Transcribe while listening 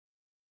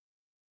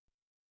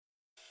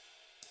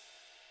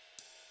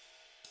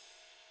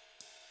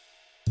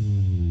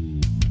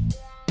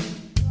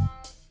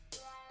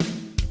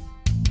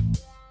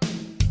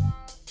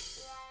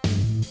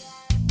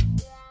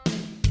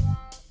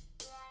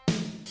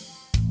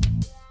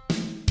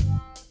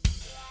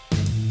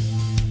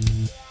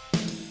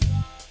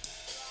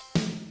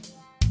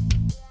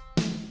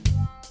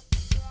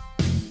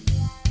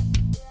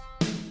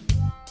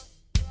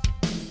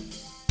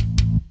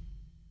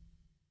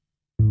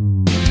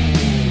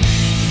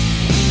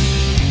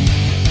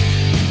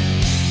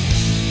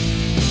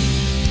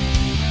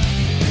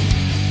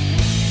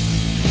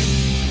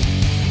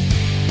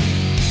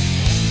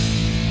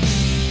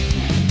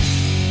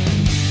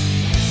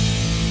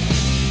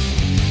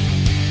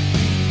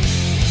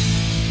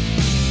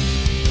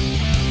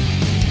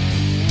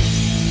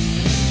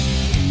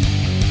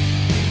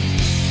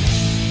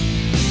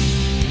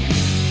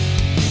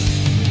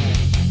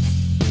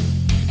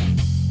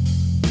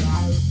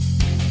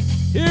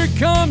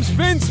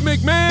Vince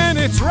McMahon.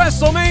 It's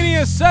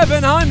WrestleMania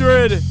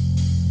 700.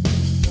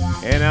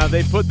 And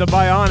they put the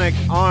bionic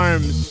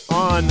arms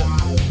on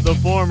the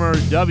former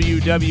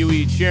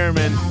WWE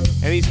chairman.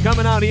 And he's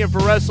coming out here for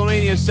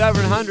WrestleMania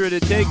 700 to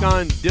take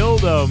on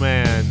Dildo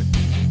Man.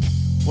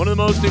 One of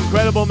the most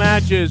incredible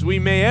matches we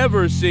may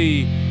ever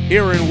see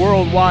here in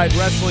Worldwide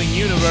Wrestling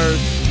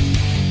Universe.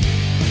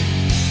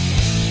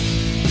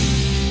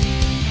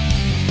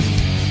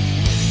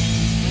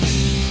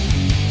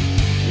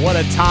 What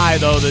a tie,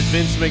 though, that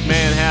Vince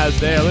McMahon has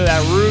there. Look at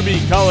that ruby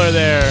color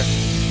there.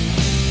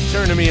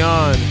 Turning me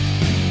on.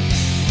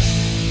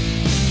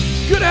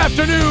 Good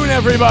afternoon,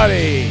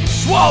 everybody.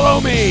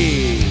 Swallow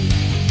me.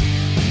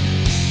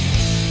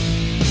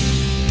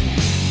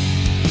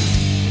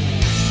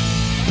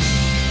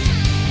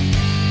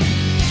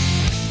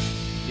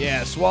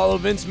 Yeah, swallow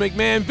Vince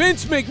McMahon.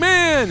 Vince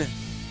McMahon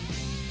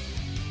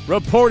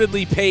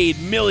reportedly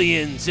paid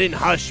millions in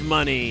hush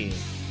money.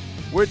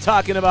 We're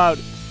talking about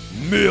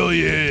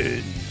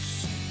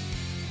millions.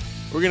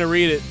 We're going to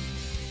read it.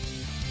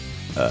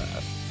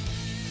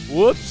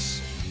 Whoops.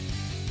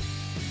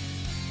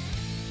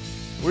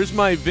 Where's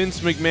my Vince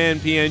McMahon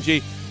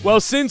PNG?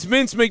 Well, since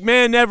Vince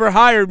McMahon never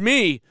hired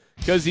me,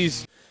 because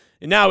he's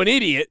now an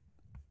idiot,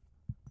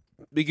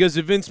 because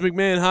if Vince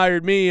McMahon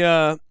hired me,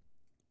 I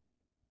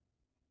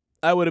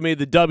would have made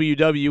the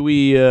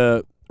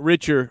WWE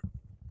richer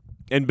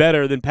and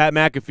better than Pat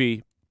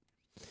McAfee.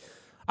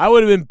 I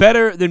would have been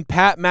better than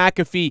Pat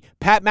McAfee.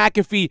 Pat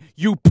McAfee,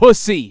 you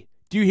pussy.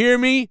 Do you hear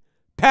me?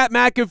 Pat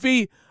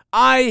McAfee,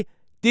 I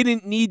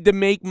didn't need to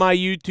make my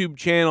YouTube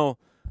channel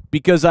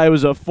because I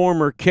was a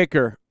former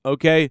kicker,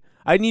 okay?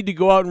 I need to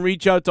go out and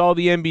reach out to all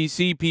the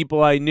NBC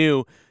people I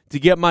knew to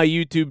get my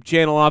YouTube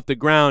channel off the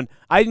ground.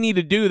 I didn't need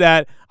to do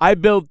that. I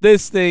built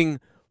this thing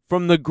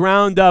from the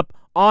ground up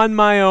on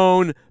my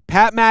own.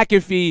 Pat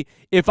McAfee,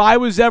 if I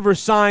was ever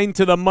signed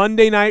to the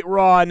Monday Night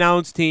Raw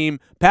announce team,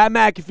 Pat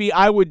McAfee,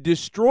 I would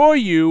destroy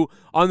you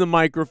on the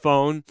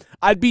microphone.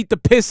 I'd beat the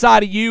piss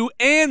out of you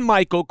and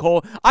Michael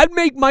Cole. I'd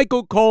make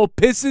Michael Cole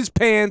piss his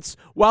pants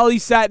while he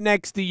sat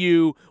next to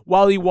you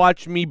while he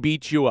watched me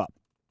beat you up.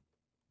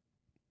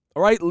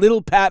 All right,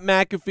 little Pat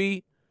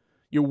McAfee,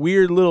 your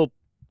weird little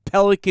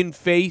pelican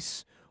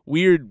face,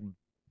 weird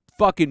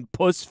fucking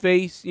puss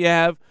face you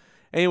have.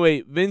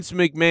 Anyway, Vince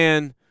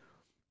McMahon,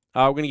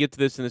 we're going to get to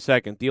this in a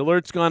second. The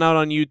alert's gone out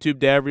on YouTube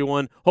to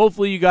everyone.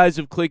 Hopefully you guys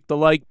have clicked the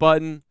like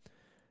button.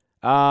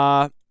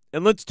 And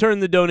let's turn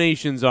the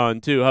donations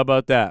on, too. How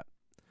about that?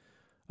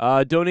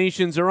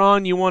 Donations are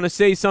on. You want to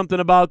say something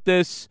about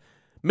this?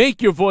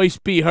 Make your voice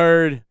be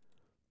heard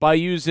by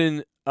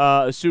using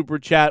a Super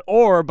Chat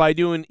or by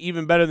doing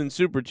even better than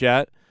Super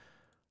Chat.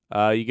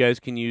 You guys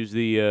can use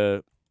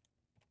the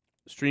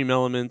Stream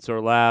Elements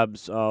or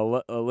Labs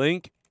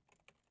link.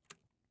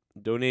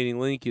 Donating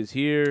link is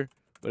here.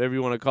 Whatever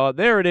you want to call it.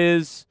 There it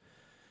is.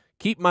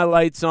 Keep my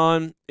lights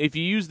on. If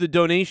you use the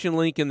donation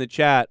link in the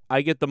chat,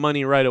 I get the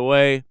money right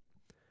away.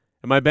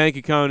 And my bank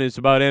account is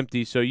about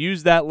empty, so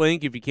use that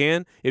link if you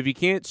can. If you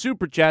can't,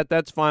 Super Chat,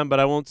 that's fine, but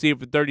I won't see it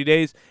for 30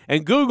 days.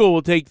 And Google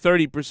will take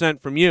 30%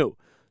 from you.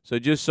 So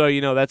just so you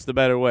know, that's the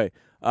better way.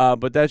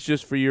 But that's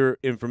just for your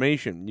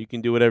information. You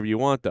can do whatever you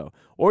want, though.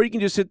 Or you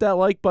can just hit that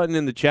like button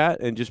in the chat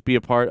and just be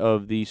a part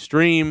of the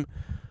stream.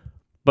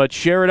 But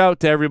share it out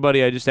to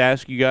everybody. I just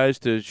ask you guys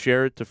to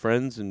share it to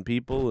friends and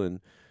people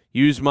and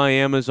use my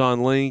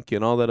Amazon link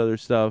and all that other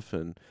stuff.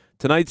 And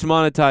tonight's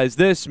monetize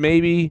this,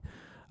 maybe.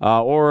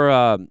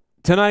 Or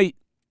tonight,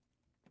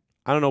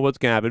 I don't know what's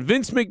going to happen.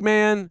 Vince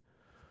McMahon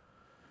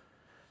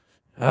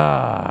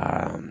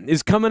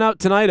is coming out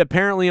tonight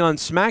apparently on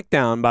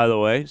SmackDown, by the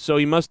way. So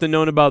he must have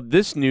known about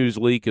this news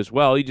leak as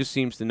well. He just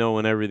seems to know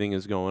when everything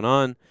is going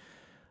on.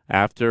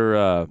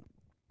 After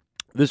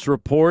this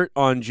report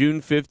on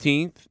June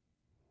 15th,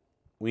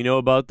 we know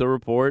about the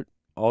report,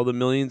 all the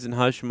millions in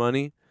hush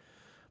money.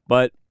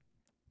 But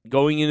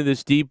going into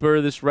this deeper,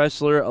 this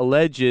wrestler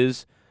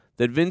alleges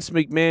that Vince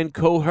McMahon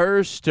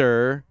coerced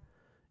her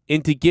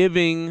into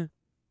giving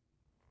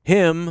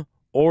him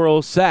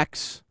oral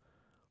sex,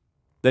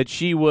 that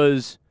she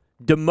was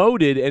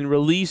demoted and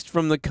released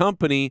from the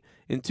company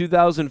in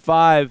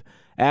 2005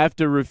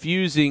 after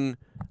refusing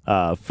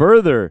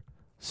further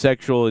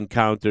sexual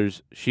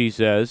encounters, she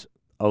says,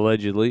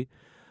 allegedly.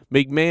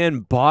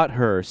 McMahon bought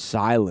her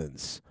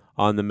silence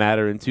on the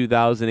matter in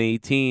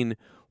 2018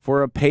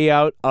 for a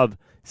payout of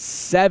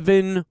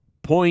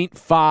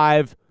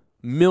 $7.5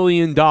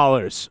 million.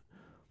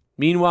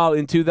 Meanwhile,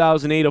 in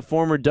 2008, a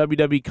former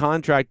WWE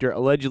contractor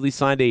allegedly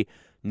signed a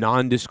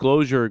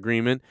non-disclosure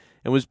agreement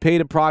and was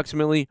paid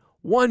approximately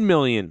 $1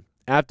 million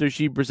after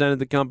she presented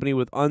the company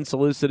with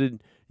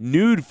unsolicited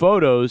nude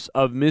photos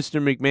of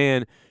Mr.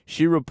 McMahon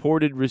she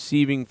reported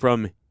receiving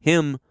from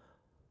him,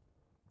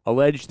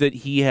 alleged that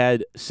he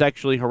had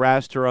sexually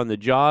harassed her on the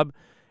job.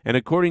 And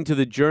according to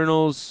the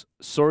Journal's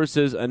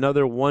sources,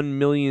 another $1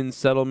 million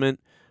settlement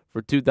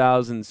for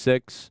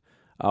 2006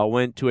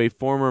 went to a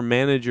former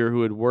manager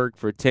who had worked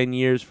for 10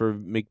 years for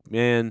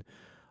McMahon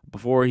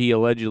before he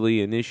allegedly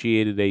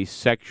initiated a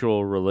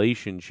sexual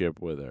relationship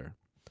with her.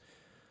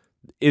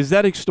 is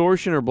that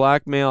extortion or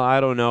blackmail? I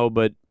don't know,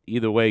 but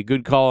either way,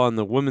 good call on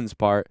the woman's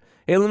part.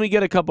 Hey, let me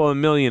get a couple of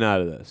million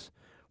out of this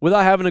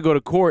without having to go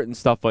to court and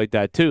stuff like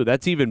that, too.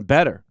 That's even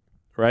better,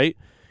 right?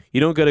 You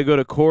don't got to go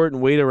to court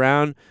and wait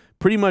around.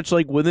 Pretty much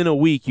like within a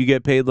week, you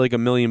get paid like $1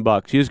 million.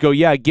 You just go,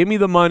 yeah, give me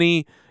the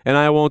money, and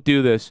I won't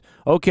do this.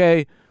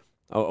 Okay.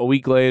 A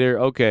week later,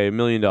 okay, $1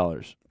 million,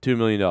 $2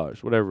 million,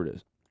 whatever it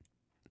is.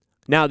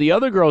 Now, the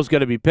other girl's got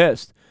to be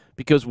pissed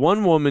because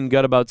one woman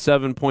got about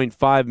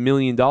 $7.5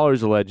 million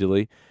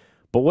allegedly.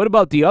 But what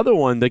about the other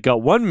one that got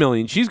 $1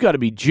 million? She's got to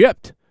be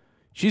gypped.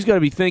 She's got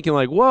to be thinking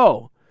like,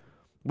 whoa,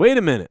 wait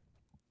a minute.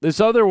 This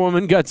other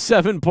woman got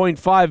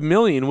 $7.5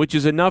 million, which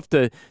is enough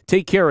to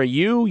take care of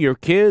you, your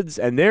kids,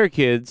 and their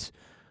kids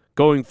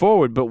going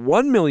forward. But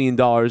 $1 million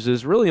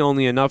is really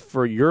only enough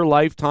for your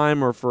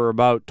lifetime or for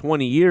about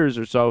 20 years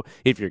or so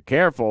if you're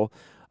careful.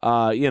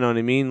 You know what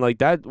I mean? Like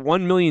that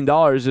 $1 million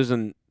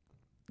isn't,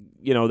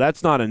 you know,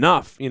 that's not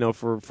enough, you know,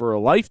 for a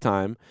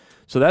lifetime.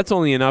 So that's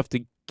only enough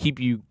to keep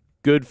you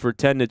good for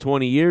 10 to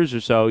 20 years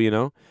or so, you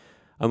know,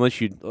 unless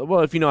you,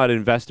 well, if you know how to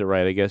invest it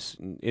right, I guess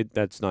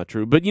that's not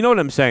true. But you know what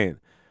I'm saying?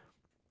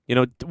 You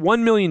know,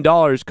 $1 million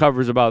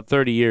covers about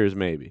 30 years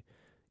maybe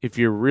if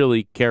you're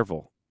really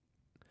careful.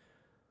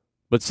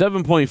 But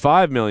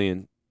 $7.5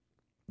 million,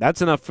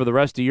 that's enough for the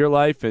rest of your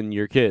life and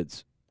your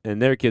kids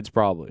and their kids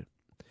probably.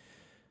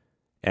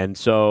 And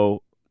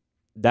so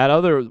that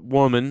other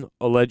woman,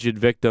 alleged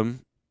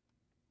victim,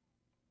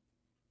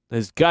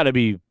 has got to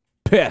be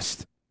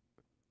pissed.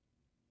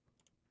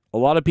 A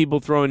lot of people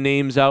throwing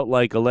names out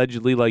like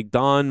allegedly like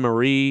Don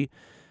Marie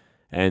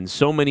and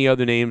so many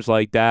other names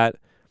like that.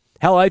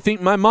 Hell, I think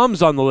my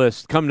mom's on the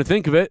list, come to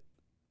think of it.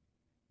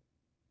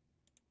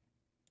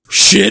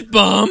 Shit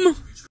bum.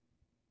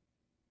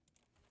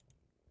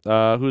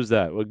 Who's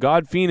that? Well,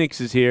 God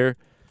Phoenix is here.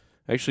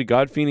 Actually,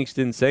 God Phoenix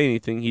didn't say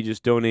anything. He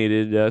just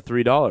donated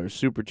 $3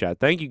 super chat.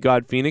 Thank you,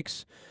 God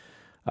Phoenix.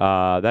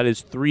 That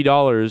is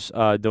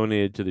 $3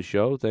 donated to the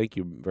show. Thank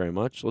you very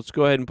much. Let's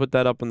go ahead and put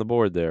that up on the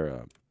board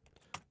there.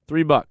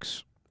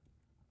 $3.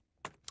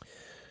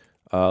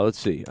 Let's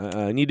see.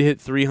 I need to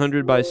hit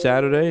 300 by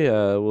Saturday.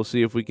 We'll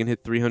see if we can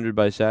hit 300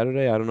 by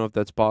Saturday. I don't know if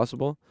that's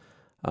possible.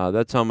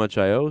 That's how much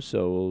I owe.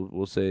 So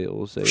we'll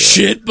say.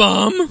 Shit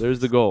bum.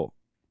 There's the goal.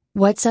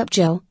 What's up,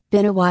 Joe?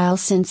 Been a while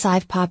since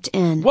I've popped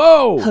in.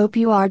 Whoa! Hope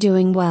you are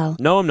doing well.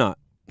 No, I'm not.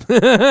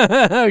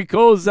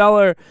 Cole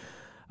Zeller.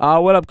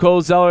 What up,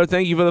 Cole Zeller?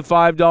 Thank you for the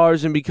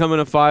 $5 and becoming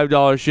a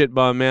 $5 shit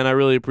bum, man. I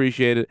really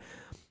appreciate it.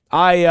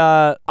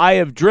 I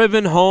have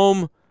driven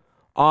home.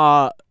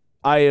 I'm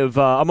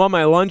on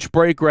my lunch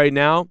break right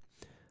now.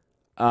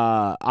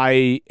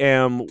 I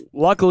am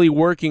luckily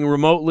working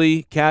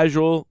remotely,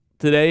 casual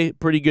today.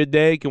 Pretty good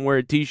day. Can wear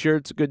a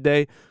t-shirt. It's a good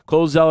day.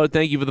 Cole Zeller,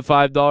 thank you for the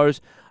 $5.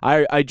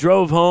 I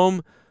drove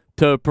home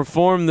to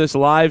perform this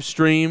live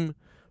stream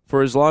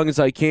for as long as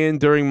I can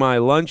during my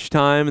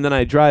lunchtime, and then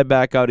I drive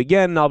back out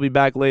again, and I'll be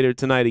back later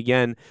tonight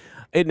again.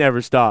 It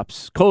never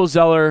stops. Cole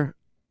Zeller,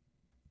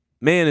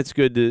 man, it's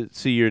good to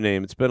see your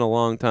name. It's been a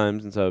long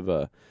time since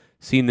I've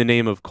seen the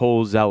name of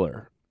Cole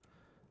Zeller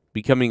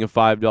becoming a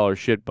 $5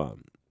 shit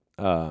bum.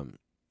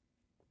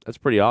 That's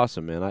pretty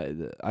awesome,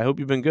 man. I hope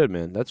you've been good,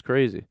 man. That's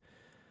crazy.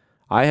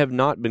 I have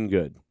not been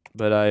good,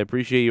 but I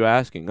appreciate you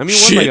asking. I mean,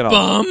 what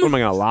am I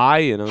gonna lie?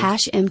 You know.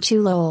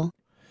 #M2 lol.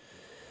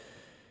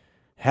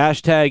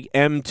 Hashtag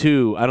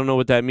M2. I don't know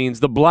what that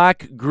means. The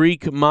Black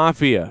Greek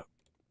Mafia.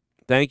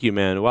 Thank you,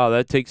 man. Wow,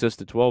 that takes us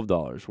to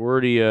 $12.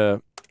 We're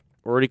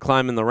already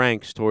climbing the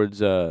ranks towards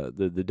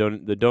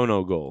the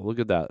dono goal. Look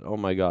at that. Oh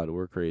my God,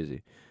 we're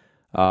crazy.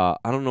 I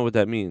don't know what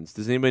that means.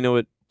 Does anybody know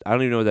what? I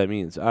don't even know what that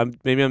means.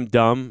 Maybe I'm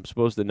dumb. I'm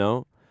supposed to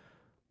know.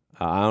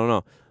 I don't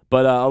know.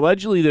 But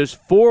allegedly, there's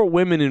 4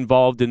 women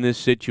involved in this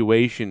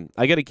situation.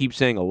 I got to keep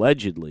saying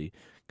allegedly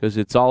because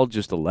it's all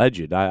just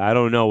alleged. I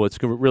don't know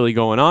what's really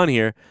going on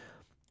here.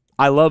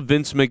 I love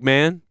Vince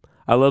McMahon.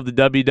 I love the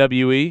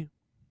WWE.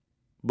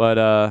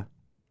 But,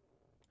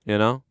 you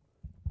know,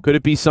 could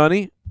it be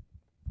Sonny?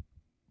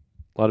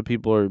 A lot of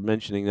people are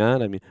mentioning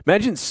that. I mean,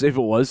 imagine if it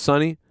was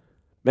Sonny.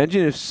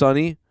 Imagine if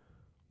Sonny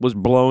was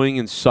blowing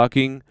and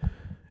sucking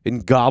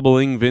and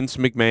gobbling Vince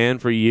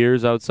McMahon for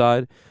years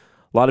outside.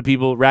 A lot of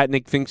people,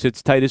 Ratnick thinks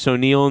it's Titus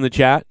O'Neil in the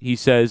chat. He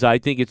says, I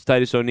think it's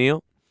Titus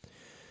O'Neil.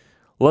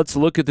 Let's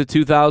look at the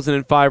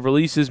 2005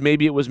 releases.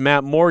 Maybe it was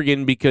Matt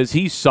Morgan because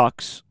he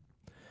sucks.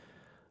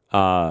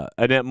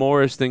 Annette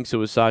Morris thinks it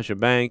was Sasha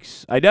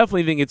Banks. I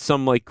definitely think it's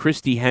some like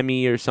Christy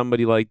Hemme or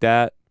somebody like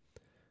that.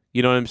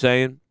 You know what I'm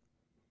saying?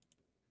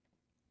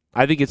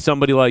 I think it's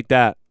somebody like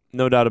that.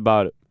 No doubt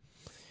about it.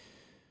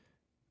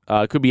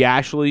 It could be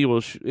Ashley.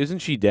 Well, isn't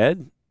she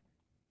dead?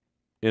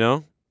 You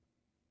know?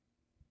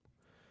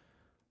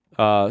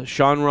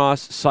 Sean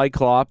Ross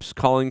Cyclops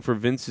calling for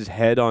Vince's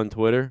head on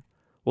Twitter.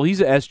 Well, he's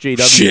a SJW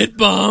shit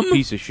bum.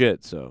 Piece of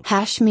shit, so.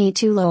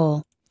 #Me2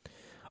 lol.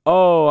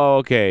 Oh,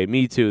 okay.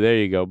 Me too. There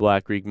you go.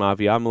 Black Greek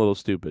Mafia. I'm a little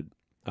stupid.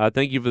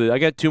 Thank you for the. I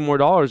got $2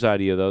 more out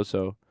of you though,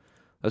 so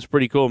that's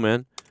pretty cool,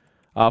 man.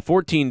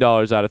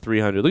 $14 out of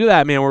 300. Look at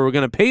that, man. We're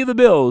gonna pay the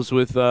bills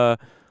with the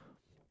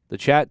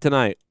chat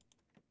tonight.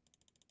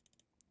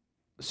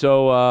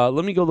 So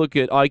let me go look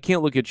at. Oh, I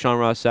can't look at Sean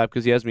Ross Sapp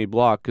because he has me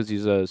blocked because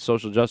he's a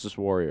social justice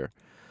warrior.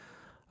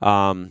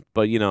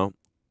 But you know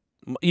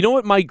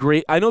what?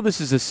 I know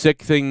this is a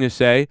sick thing to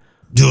say.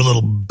 Do a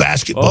little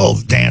basketball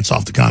dance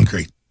off the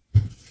concrete.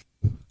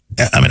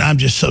 I mean, I'm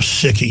just so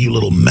sick of you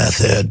little meth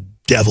head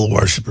devil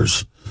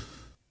worshippers.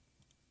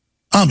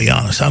 I'll be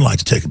honest. I'd like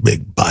to take a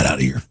big bite out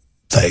of your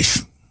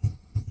face.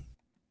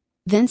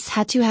 Vince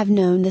had to have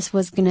known this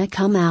was gonna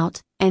come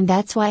out, and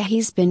that's why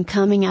he's been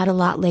coming out a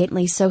lot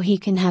lately so he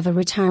can have a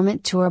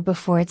retirement tour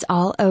before it's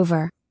all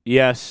over.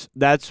 Yes,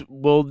 that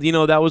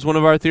was one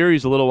of our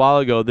theories a little while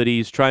ago, that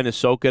he's trying to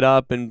soak it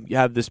up and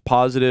have this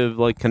positive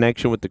like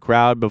connection with the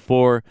crowd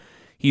before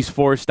he's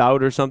forced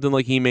out or something.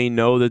 Like he may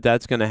know that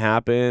that's going to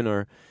happen,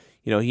 or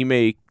he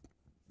may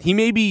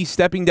be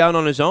stepping down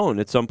on his own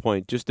at some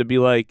point just to be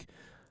like,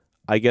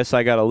 I guess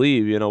I got to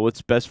leave.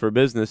 What's best for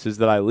business is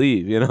that I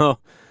leave,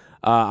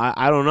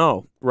 I don't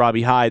know.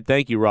 Robbie Hyde,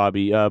 thank you,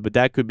 Robbie. But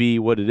that could be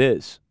what it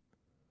is.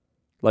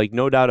 Like,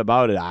 no doubt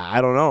about it. I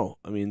don't know.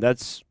 I mean,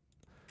 that's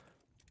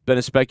been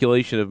a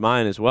speculation of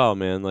mine as well,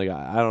 man. Like,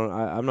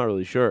 I'm not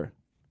really sure.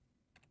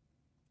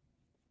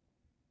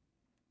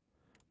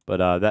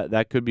 But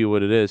that could be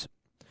what it is.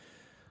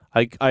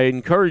 I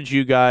encourage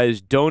you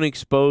guys, don't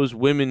expose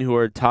women who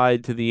are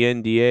tied to the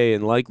NDA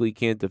and likely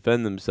can't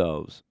defend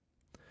themselves.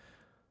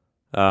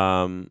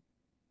 A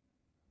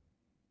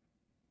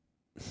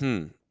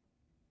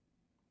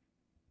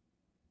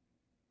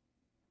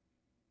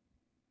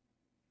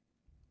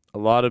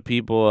lot of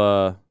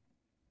people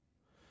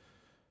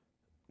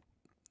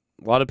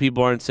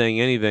aren't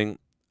saying anything.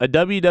 A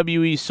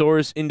WWE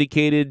source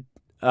indicated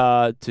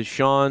to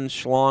Sean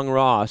Schlong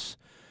Ross,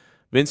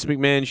 Vince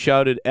McMahon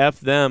shouted F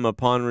them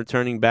upon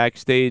returning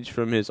backstage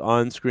from his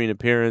on-screen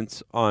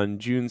appearance on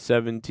June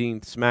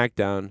 17th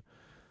SmackDown.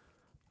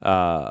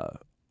 A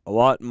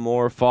lot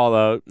more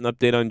fallout, an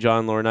update on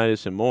John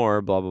Laurinaitis and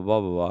more, blah, blah, blah,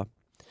 blah,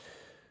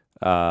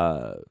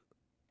 blah.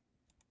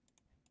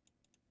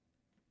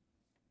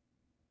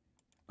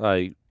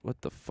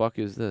 What the fuck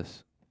is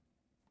this?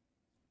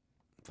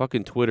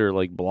 Fucking Twitter,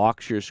 like,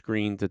 blocks your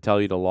screen to tell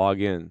you to log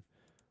in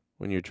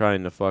when you're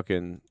trying to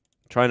fucking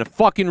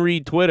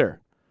read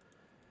Twitter.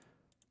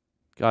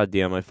 God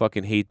damn, I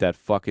fucking hate that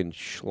fucking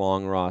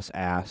Schlong Ross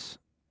ass.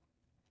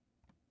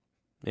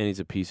 Man, he's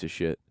a piece of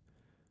shit.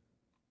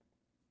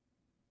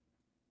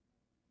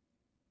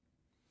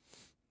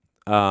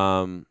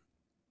 I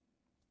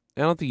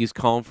don't think he's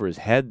calling for his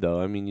head,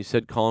 though. I mean, you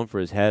said calling for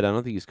his head. I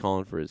don't think he's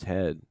calling for his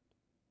head.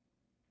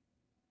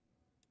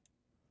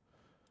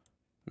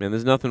 Man,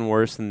 there's nothing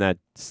worse than that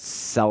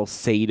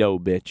Salcedo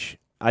bitch.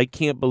 I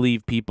can't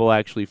believe people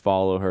actually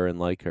follow her and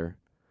like her.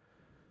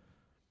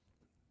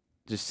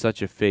 Just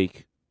such a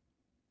fake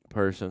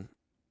person.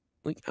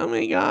 Like, oh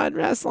my God,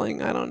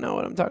 wrestling. I don't know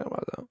what I'm talking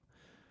about, though.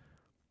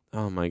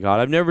 Oh my God.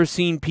 I've never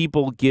seen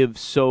people give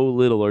so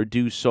little or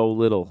do so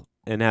little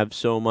and have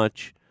so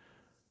much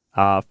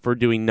for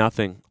doing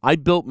nothing. I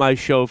built my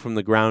show from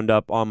the ground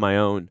up on my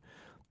own.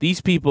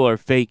 These people are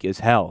fake as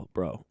hell,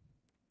 bro.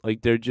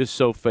 Like, they're just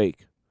so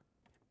fake.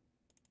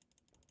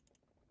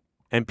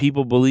 And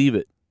people believe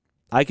it.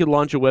 I could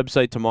launch a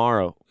website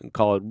tomorrow and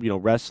call it,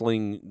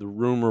 Wrestling the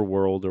Rumor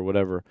World or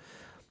whatever.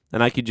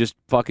 And I could just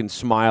fucking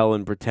smile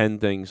and pretend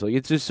things. Like,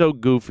 it's just so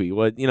goofy.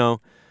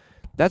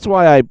 That's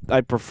why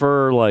I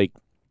prefer, like,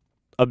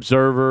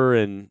 Observer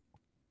and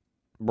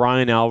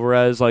Brian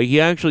Alvarez. Like, he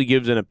actually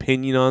gives an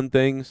opinion on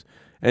things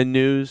and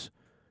news.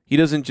 He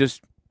doesn't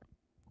just,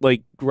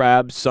 like,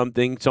 grab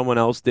something someone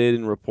else did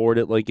and report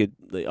it like,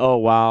 oh,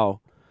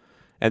 wow.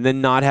 And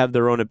then not have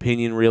their own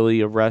opinion, really,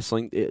 of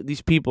wrestling.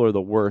 These people are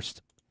the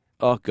worst.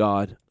 Oh,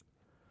 God.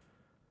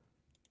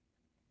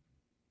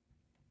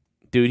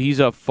 Dude, he's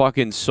a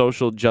fucking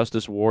social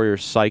justice warrior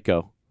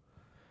psycho.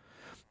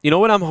 You know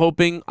what I'm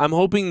hoping? I'm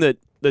hoping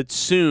that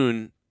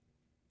soon,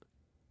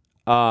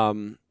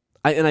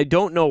 I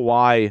don't know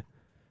why.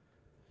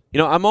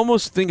 I'm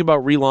almost thinking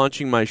about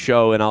relaunching my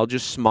show, and I'll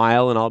just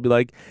smile, and I'll be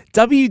like,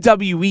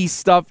 WWE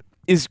stuff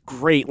is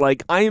great.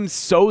 Like, I am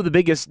so the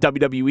biggest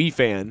WWE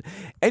fan.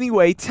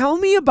 Anyway, tell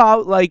me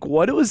about, like,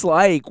 what it was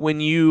like when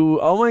you,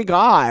 oh my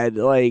God,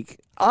 like,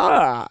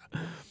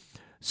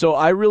 So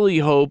I really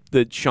hope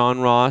that Sean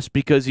Ross,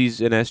 because he's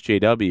an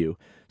SJW,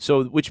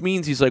 which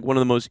means he's like one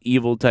of the most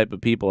evil type of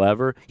people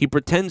ever. He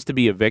pretends to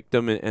be a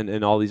victim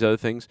and all these other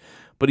things,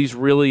 but he's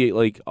really,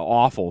 like,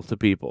 awful to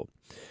people.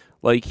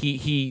 Like,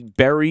 he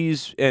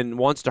buries and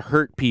wants to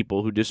hurt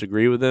people who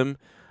disagree with him.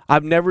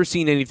 I've never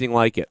seen anything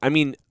like it. I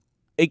mean,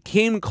 it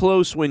came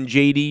close when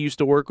JD used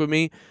to work with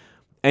me,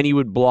 and he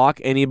would block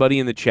anybody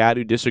in the chat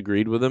who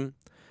disagreed with him,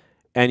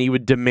 and he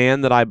would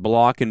demand that I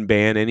block and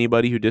ban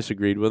anybody who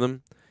disagreed with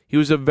him. He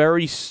was a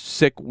very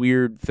sick,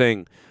 weird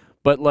thing.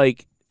 But,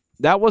 like,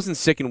 that wasn't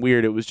sick and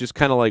weird. It was just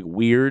kind of, like,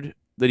 weird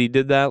that he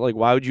did that. Like,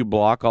 why would you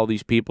block all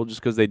these people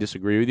just because they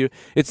disagree with you?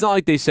 It's not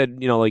like they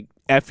said, like,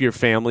 F your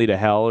family to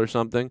hell or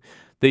something.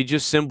 They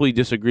just simply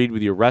disagreed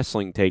with your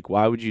wrestling take.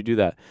 Why would you do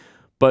that?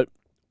 But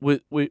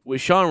with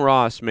Sean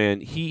Ross, man,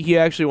 he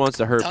actually wants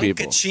to hurt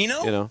people.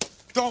 Duncachino?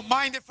 Don't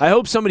mind it. I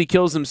hope somebody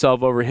kills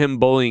himself over him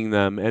bullying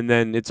them, and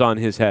then it's on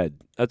his head.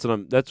 That's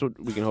what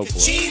we can hope for.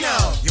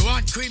 Duncachino. You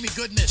want creamy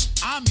goodness?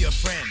 I'm your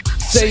friend.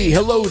 Say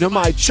hello to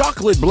my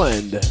chocolate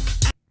blend.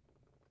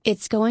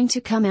 It's going to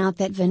come out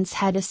that Vince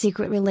had a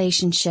secret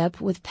relationship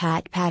with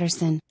Pat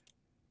Patterson.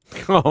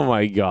 Oh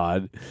my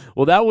God.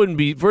 Well, that wouldn't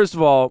be. First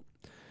of all,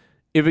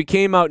 if it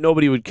came out,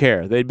 nobody would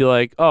care. They'd be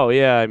like, "Oh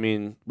yeah, I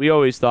mean, we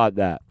always thought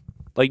that."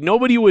 Like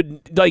nobody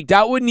would like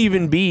that. Wouldn't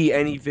even be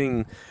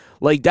anything.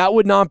 Like, that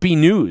would not be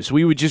news.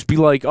 We would just be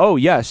like, oh,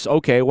 yes,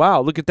 okay,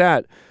 wow, look at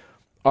that.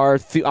 Our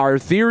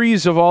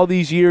theories of all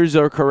these years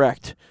are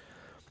correct.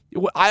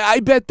 I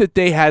bet that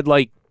they had,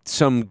 like,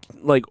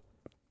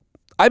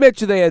 I bet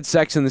you they had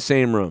sex in the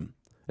same room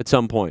at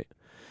some point.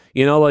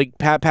 You know, like,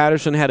 Pat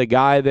Patterson had a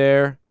guy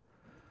there,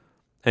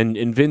 and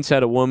Vince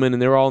had a woman,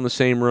 and they were all in the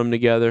same room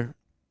together.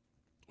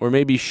 Or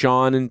maybe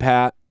Sean and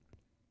Pat.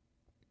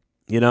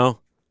 You know?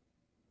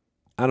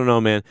 I don't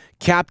know, man.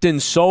 Captain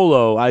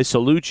Solo, I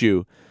salute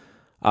you.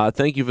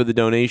 Thank you for the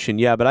donation.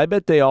 Yeah, but I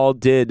bet they all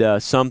did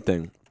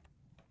something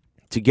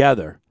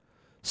together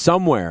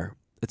somewhere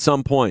at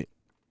some point.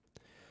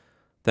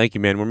 Thank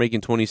you, man. We're making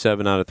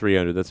 27 out of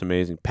 300. That's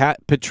amazing.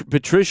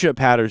 Patricia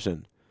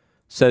Patterson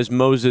says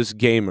Moses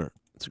Gamer.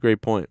 That's a great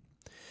point.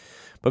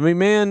 But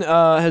McMahon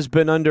has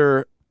been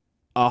under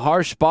a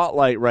harsh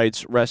spotlight,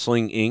 writes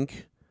Wrestling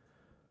Inc.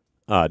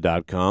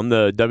 .com.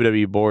 The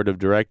WWE Board of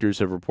Directors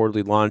have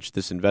reportedly launched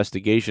this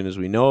investigation, as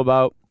we know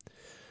about.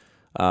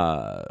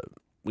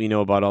 We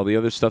know about all the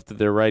other stuff that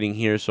they're writing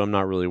here, so I'm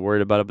not really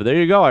worried about it. But there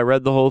you go. I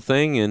read the whole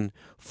thing, and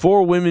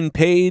 4 women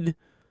paid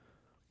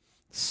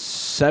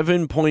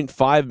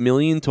 $7.5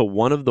 million to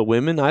one of the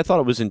women. I thought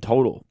it was in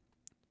total.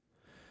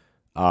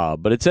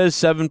 But it says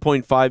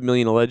 $7.5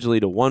 million allegedly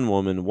to one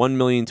woman, $1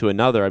 million to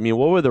another. I mean,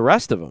 what were the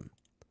rest of them?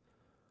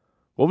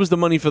 What was the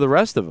money for the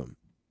rest of them?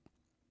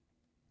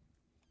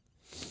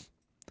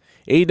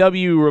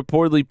 AEW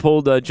reportedly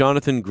pulled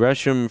Jonathan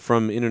Gresham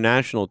from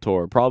International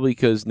Tour, probably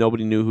because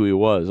nobody knew who he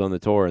was on the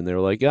tour, and they were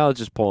like, yeah, let's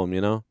just pull him,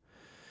 you know?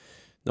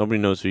 Nobody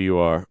knows who you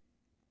are.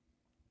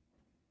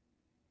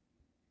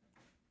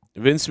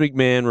 Vince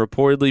McMahon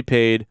reportedly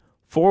paid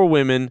 4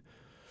 women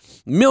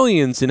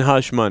millions in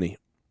hush money.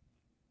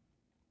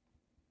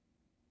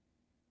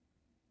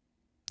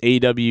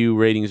 AEW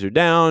ratings are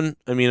down.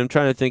 I mean, I'm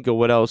trying to think of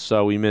what else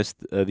we missed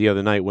the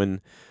other night when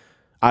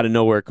out of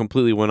nowhere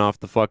completely went off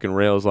the fucking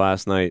rails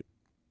last night.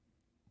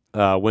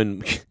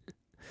 When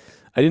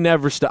I didn't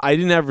have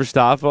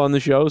Verstappen on the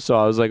show, so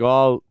I was like,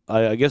 well,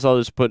 I guess I'll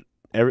just put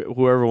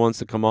whoever wants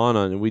to come on,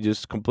 and we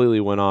just completely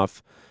went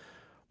off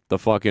the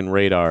fucking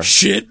radar.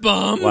 Shit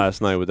bomb.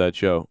 Last night with that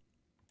show.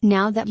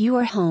 Now that you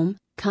are home,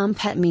 come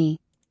pet me.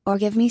 Or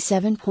give me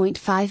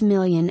 7.5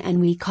 million and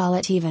we call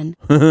it even.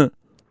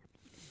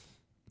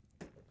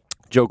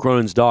 Joe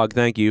Cronin's dog,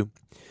 thank you.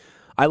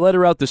 I let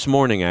her out this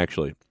morning,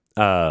 actually.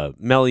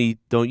 Melly,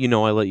 don't you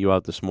know I let you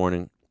out this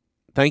morning?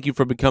 Thank you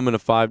for becoming a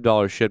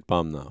 $5 shit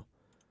bum, though.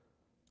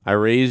 I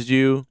raised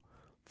you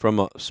from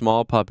a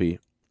small puppy,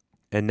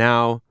 and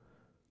now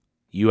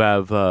you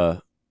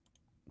have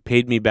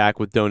paid me back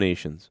with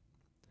donations.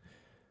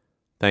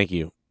 Thank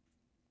you.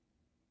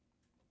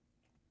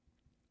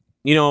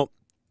 You know,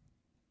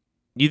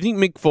 you think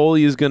Mick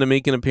Foley is going to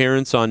make an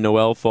appearance on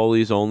Noelle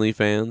Foley's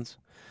OnlyFans?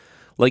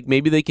 Like,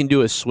 maybe they can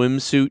do a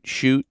swimsuit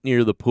shoot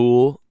near the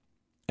pool,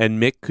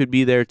 and Mick could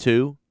be there,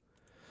 too?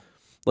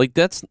 Like,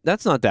 that's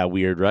not that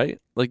weird, right?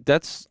 Like,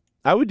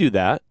 I would do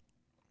that.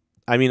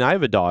 I mean, I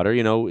have a daughter,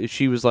 you know, if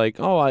she was like,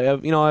 oh, I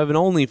have an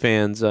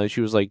OnlyFans.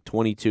 She was like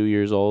 22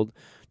 years old,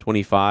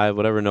 25,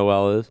 whatever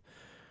Noelle is.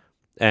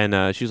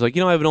 And she was like,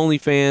 you know, I have an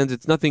OnlyFans.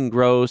 It's nothing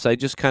gross. I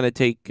just kind of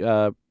take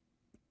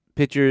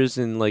pictures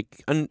in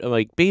like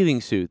bathing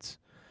suits.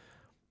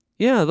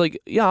 Yeah, like,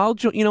 yeah,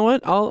 you know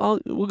what?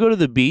 We'll go to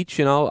the beach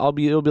and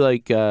it'll be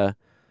like,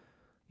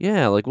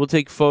 yeah, like we'll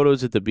take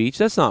photos at the beach.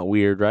 That's not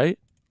weird, right?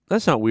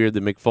 That's not weird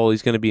that Mick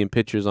Foley's going to be in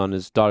pictures on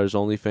his daughter's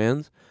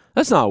OnlyFans.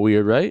 That's not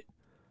weird, right?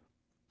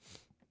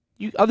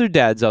 You other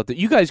dads out there,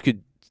 you guys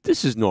could,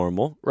 this is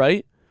normal,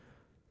 right?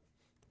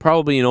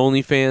 Probably an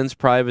OnlyFans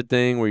private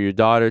thing where your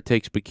daughter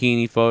takes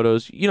bikini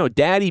photos. You know,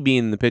 daddy being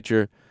in the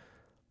picture,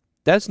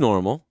 that's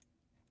normal.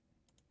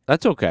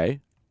 That's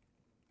okay.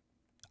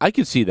 I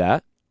could see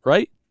that,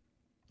 right?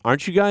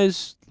 Aren't you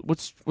guys,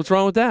 what's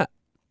wrong with that?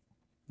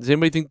 Does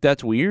anybody think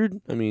that's weird?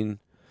 I mean,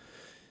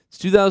 it's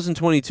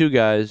 2022,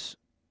 guys.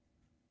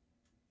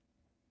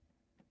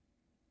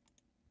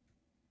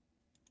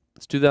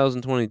 It's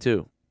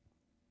 2022.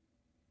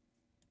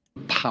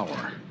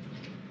 Power.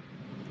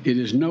 It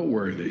is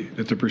noteworthy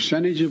that the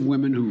percentage of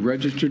women who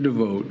register to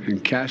vote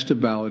and cast a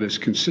ballot is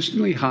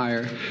consistently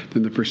higher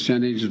than the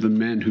percentage of the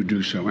men who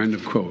do so. End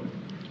of quote.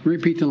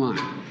 Repeat the line.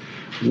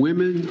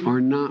 Women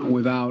are not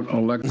without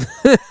electoral.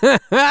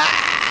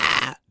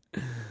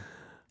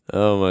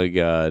 Oh, my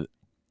God.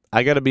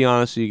 I got to be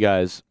honest with you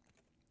guys.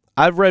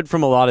 I've read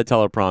from a lot of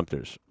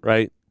teleprompters,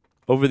 right?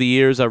 Over the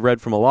years, I've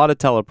read from a lot of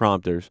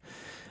teleprompters.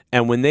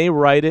 And when they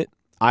write it,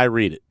 I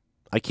read it.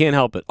 I can't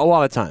help it. A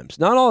lot of times.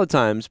 Not all the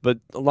times, but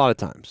a lot of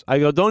times. I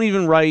go, don't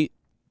even write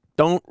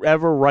Don't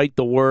ever write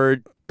the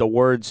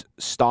words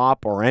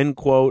stop or end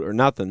quote or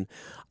nothing.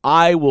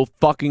 I will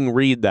fucking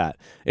read that.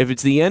 If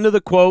it's the end of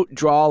the quote,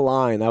 draw a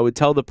line. I would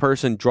tell the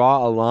person,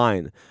 draw a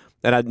line.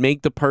 And I'd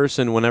make the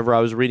person, whenever I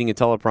was reading a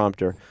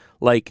teleprompter,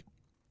 like,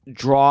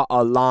 draw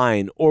a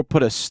line or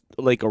put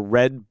a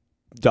red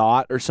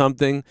dot or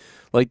something.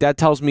 Like, that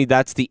tells me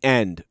that's the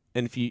end.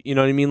 And if you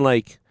know what I mean?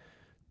 Like,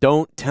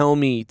 don't tell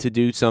me to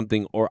do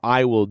something or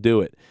I will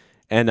do it.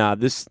 And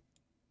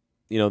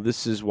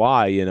this is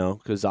why,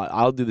 because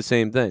I'll do the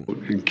same thing.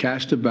 And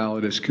cast a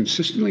ballot is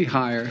consistently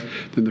higher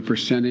than the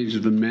percentage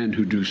of the men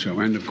who do so.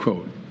 End of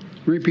quote.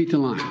 Repeat the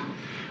line.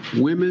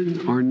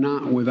 Women are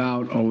not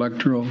without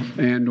electoral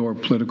and or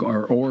political,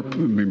 or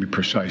maybe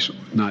precise,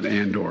 not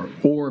and or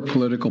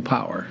political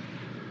power.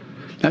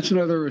 That's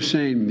another way of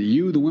saying that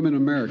you, the women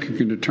of America,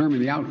 can determine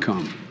the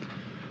outcome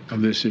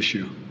of this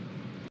issue.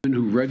 Women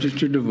who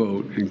register to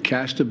vote and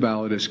cast a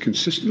ballot is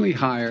consistently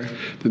higher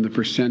than the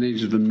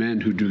percentage of the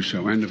men who do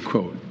so. End of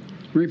quote.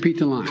 Repeat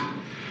the line.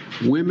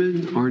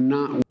 Women are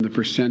not the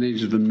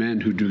percentage of the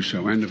men who do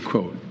so. End of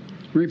quote.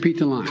 Repeat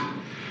the line.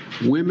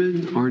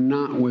 Women are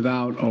not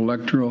without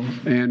electoral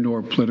and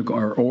or political,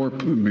 or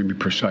maybe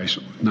precise,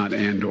 not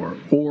and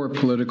or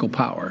political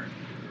power.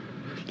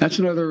 That's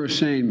another way of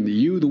saying that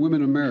you, the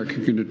women of America,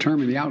 can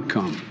determine the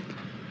outcome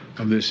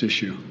of this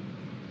issue.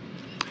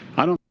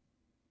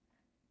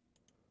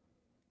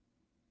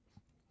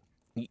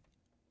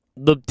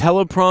 The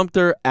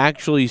teleprompter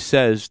actually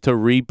says to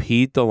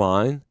repeat the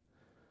line.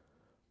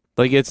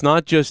 Like, it's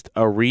not just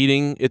a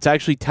reading. It's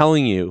actually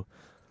telling you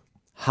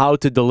how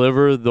to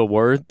deliver the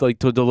word, like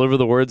to deliver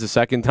the words a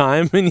second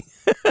time. And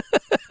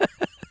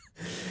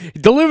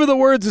deliver the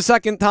words a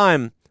second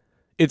time.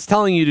 It's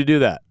telling you to do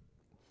that.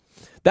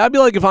 That'd be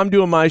like if I'm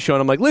doing my show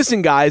and I'm like,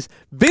 listen, guys,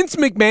 Vince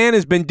McMahon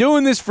has been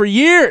doing this for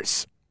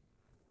years.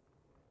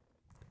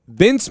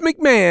 Vince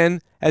McMahon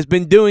has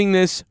been doing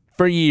this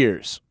for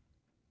years.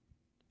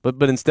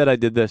 But instead I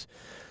did this.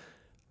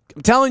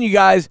 I'm telling you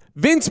guys,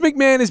 Vince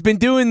McMahon has been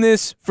doing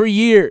this for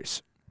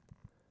years.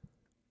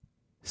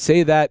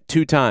 Say that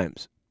 2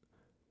 times.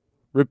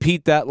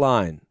 Repeat that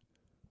line.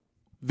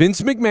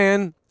 Vince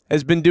McMahon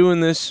has been doing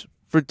this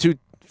for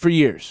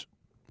years.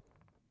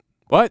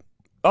 What?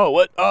 Oh,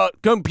 what?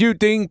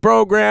 Computing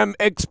program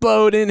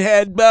exploding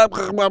head. Blah,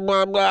 blah, blah,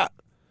 blah, blah.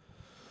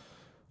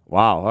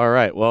 Wow. All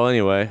right. Well,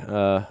 anyway,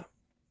 that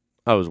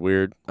was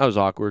weird. That was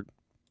awkward.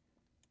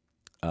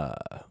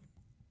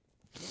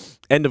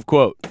 End of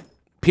quote.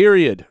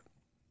 Period.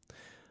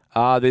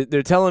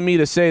 They're telling me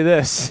to say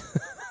this.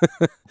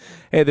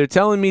 Hey, they're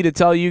telling me to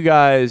tell you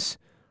guys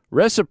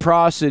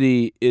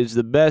reciprocity is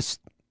the best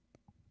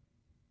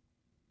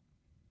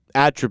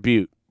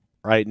attribute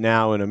right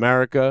now in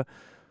America.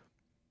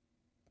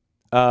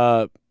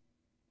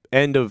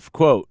 End of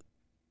quote.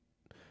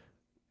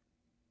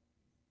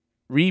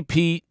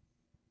 Repeat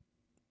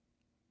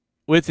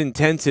with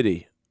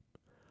intensity.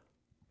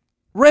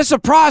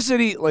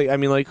 Reciprocity.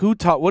 Like, who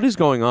taught? What is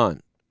going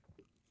on?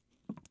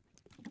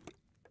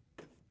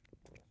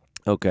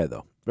 Okay,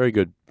 though. Very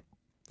good.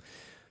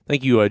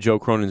 Thank you, Joe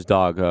Cronin's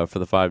dog, for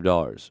the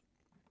 $5.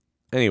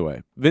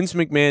 Anyway, Vince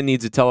McMahon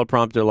needs a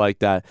teleprompter like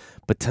that.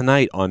 But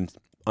tonight on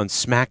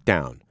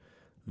SmackDown,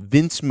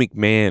 Vince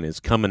McMahon is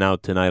coming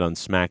out tonight on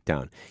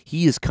SmackDown.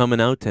 He is coming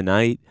out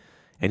tonight,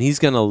 and he's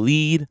going to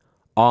lead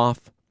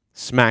off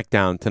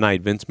SmackDown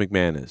tonight. Vince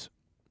McMahon is.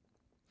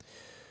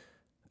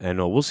 And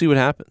we'll see what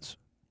happens.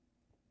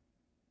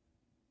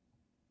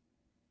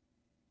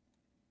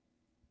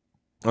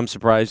 I'm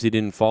surprised he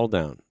didn't fall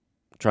down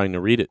trying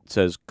to read it. It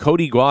says,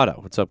 Cody Guada.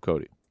 What's up,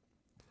 Cody?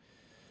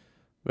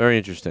 Very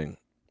interesting.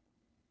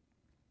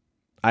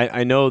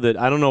 I know that,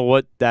 I don't know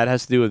what that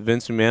has to do with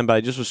Vince McMahon, but I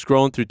just was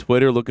scrolling through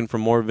Twitter looking for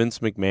more Vince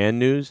McMahon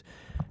news,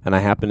 and I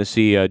happened to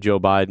see Joe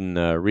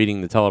Biden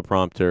reading the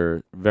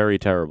teleprompter very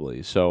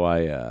terribly.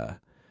 So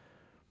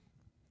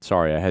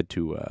sorry, I had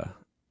to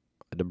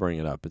bring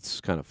it up. It's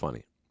kind of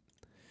funny.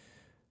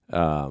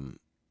 I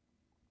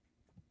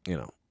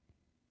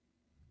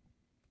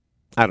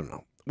don't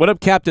know. What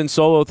up, Captain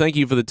Solo? Thank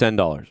you for the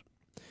 $10.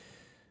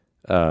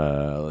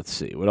 Let's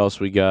see. What else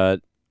we got?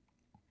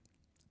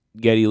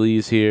 Getty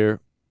Lee's here.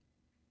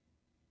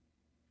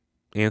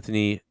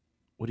 Anthony,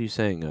 what are you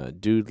saying?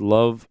 Dude,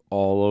 love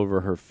all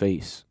over her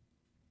face.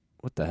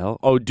 What the hell?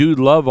 Oh, dude,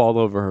 love all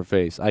over her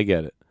face. I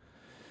get it.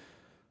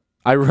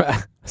 I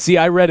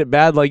read it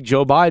bad like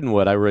Joe Biden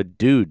would. I read,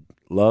 dude,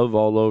 love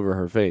all over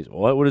her face.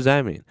 What does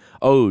that mean?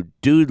 Oh,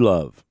 dude,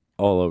 love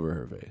all over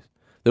her face.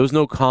 There was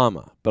no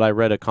comma, but I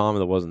read a comma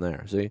that wasn't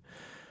there. See?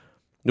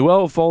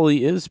 Noelle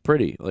Foley is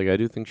pretty. Like, I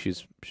do think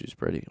she's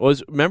pretty. Well,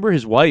 remember,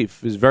 his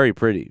wife is very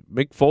pretty.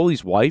 Mick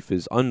Foley's wife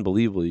is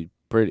unbelievably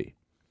pretty.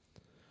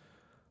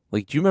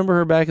 Like, do you remember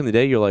her back in the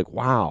day? You're like,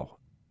 wow.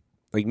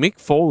 Like, Mick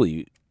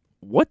Foley,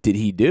 what did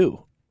he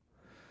do?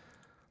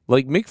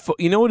 Like,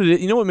 you know what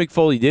Mick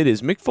Foley did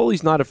is Mick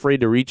Foley's not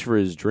afraid to reach for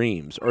his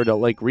dreams or to,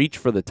 like, reach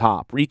for the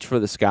top, reach for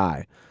the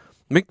sky.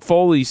 Mick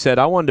Foley said,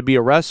 I wanted to be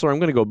a wrestler. I'm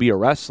going to go be a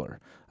wrestler.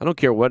 I don't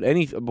care about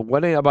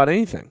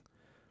anything.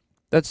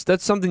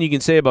 That's something you can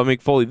say about Mick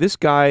Foley. This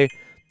guy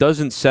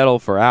doesn't settle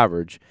for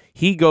average.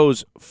 He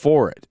goes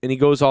for it, and he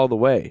goes all the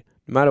way.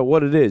 No matter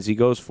what it is, he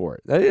goes for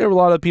it. I think a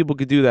lot of people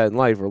could do that in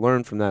life or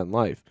learn from that in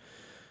life,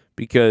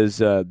 because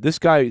this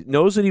guy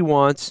knows what he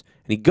wants,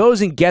 and he goes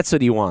and gets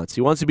what he wants.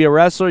 He wants to be a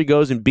wrestler. He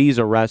goes and be's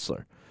a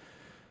wrestler.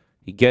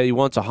 He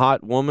wants a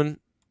hot woman.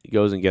 He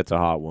goes and gets a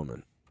hot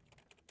woman.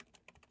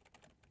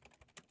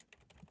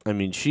 I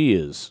mean, she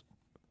is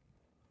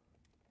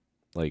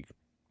like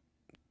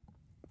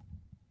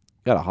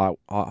got a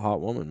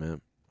hot woman,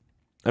 man.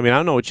 I mean, I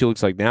don't know what she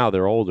looks like now.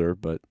 They're older,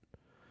 but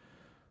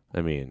I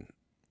mean,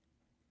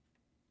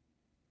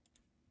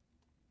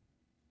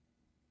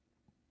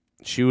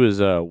 she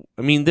was. I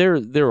mean,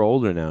 they're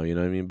older now, you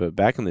know what I mean. But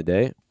back in the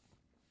day,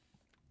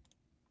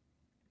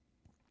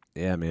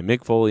 yeah, man,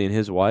 Mick Foley and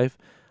his wife,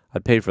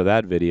 I'd pay for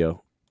that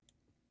video.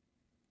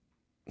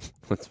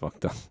 That's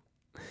fucked up.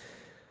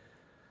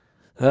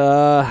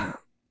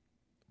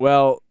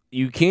 Well,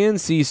 you can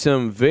see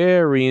some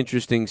very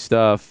interesting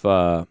stuff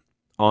on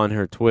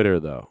her Twitter,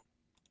 though.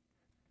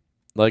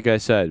 Like I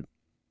said,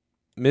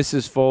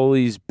 Mrs.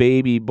 Foley's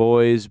baby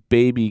boys,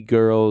 baby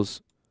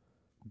girls,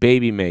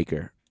 baby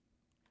maker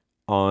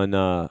on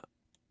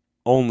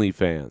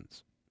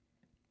OnlyFans.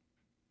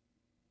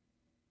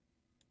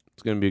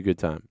 It's going to be a good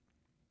time.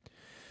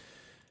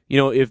 You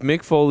know, if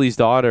Mick Foley's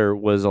daughter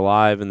was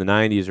alive in the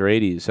 90s or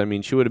 80s, I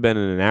mean, she would have been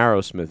in an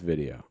Aerosmith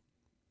video.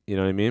 You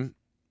know what I mean?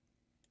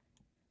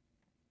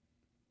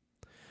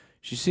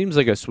 She seems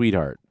like a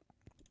sweetheart.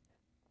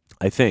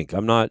 I think.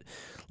 I'm not,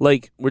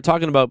 like, we're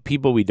talking about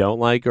people we don't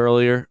like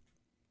earlier.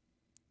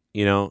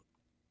 You know,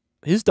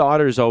 his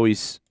daughter's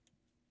always,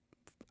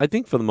 I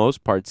think for the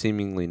most part,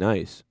 seemingly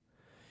nice.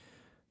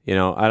 You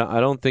know, I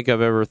don't think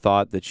I've ever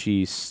thought that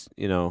she's,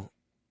 you know,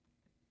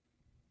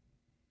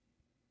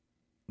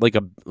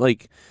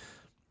 like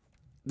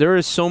there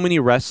are so many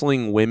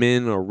wrestling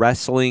women or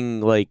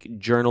wrestling like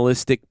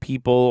journalistic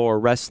people or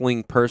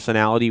wrestling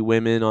personality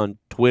women on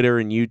Twitter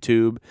and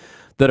YouTube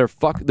that are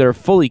they're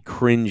fully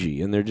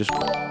cringy and they're just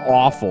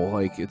awful.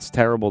 Like, it's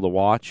terrible to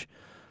watch.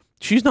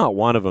 She's not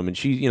one of them, and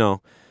she, you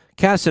know,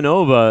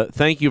 Casanova,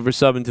 thank you for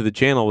subbing to the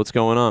channel. What's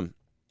going on?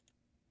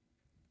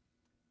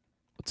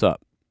 What's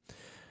up?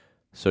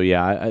 So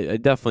yeah, I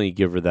definitely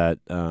give her that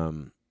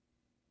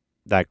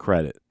that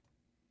credit.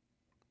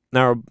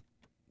 Now,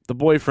 the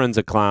boyfriend's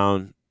a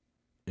clown,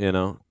 you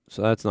know,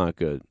 so that's not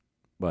good.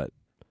 But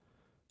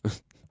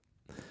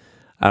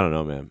I don't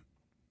know, man.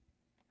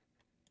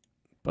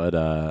 But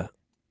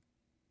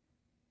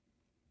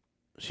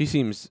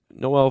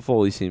Noelle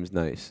Foley seems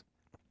nice.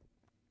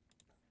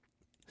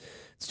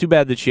 It's too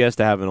bad that she has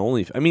to have an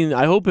I mean,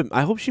 I hope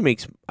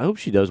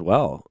she does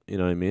well. You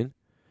know what I mean?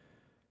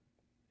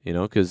 You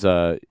know, because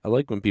I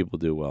like when people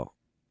do well.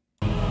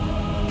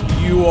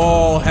 You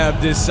all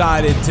have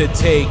decided to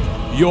take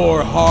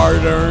your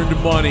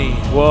hard-earned money.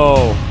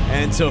 Whoa.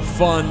 And to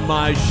fund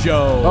my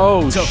show.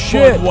 Oh, to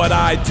shit. fund what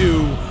I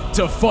do.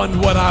 To fund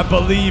what I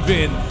believe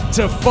in.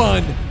 To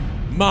fund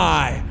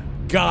my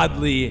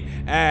godly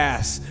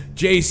ass.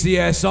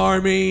 JCS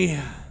Army,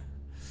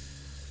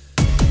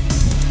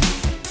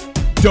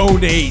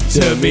 donate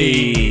to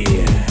me.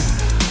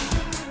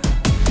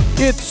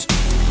 It's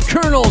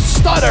Colonel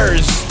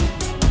Stutters.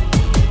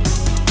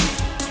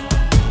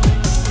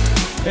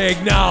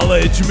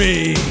 Acknowledge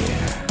me.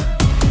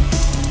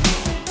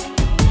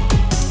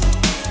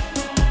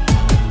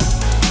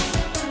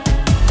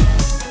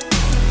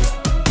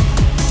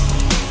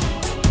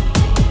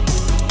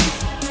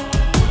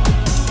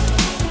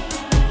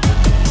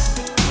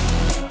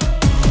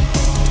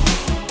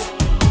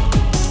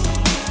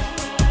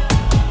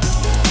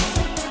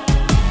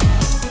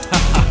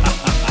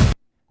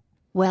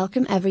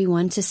 Welcome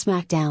everyone to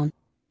SmackDown.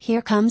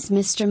 Here comes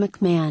Mr.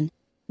 McMahon.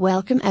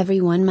 Welcome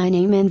everyone, my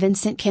name is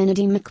Vincent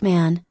Kennedy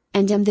McMahon,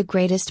 and I'm the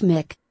greatest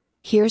Mick.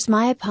 Here's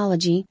my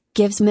apology,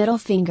 gives middle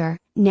finger,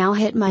 now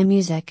hit my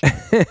music.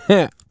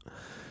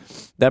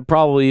 That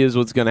probably is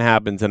what's going to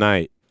happen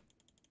tonight.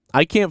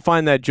 I can't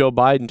find that Joe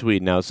Biden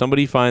tweet now.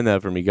 Somebody find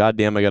that for me.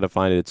 Goddamn, I got to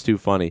find it. It's too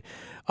funny.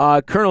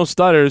 Colonel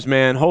Stutters,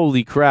 man,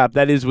 holy crap.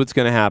 That is what's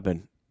going to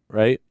happen,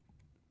 right?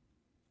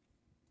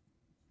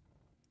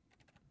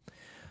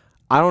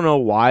 I don't know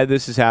why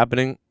this is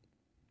happening.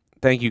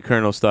 Thank you,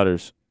 Colonel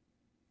Stutters.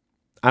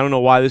 I don't know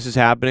why this is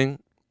happening,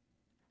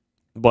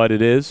 but it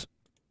is.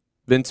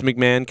 Vince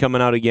McMahon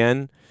coming out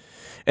again.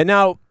 And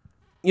now,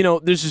 you know,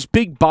 there's this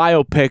big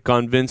biopic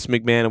on Vince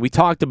McMahon, and we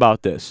talked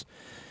about this.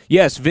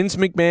 Yes, Vince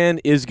McMahon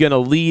is going to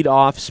lead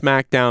off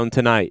SmackDown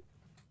tonight.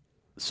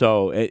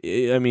 So,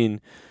 I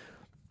mean,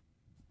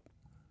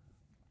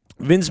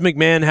 Vince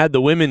McMahon had the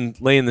women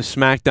laying the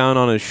SmackDown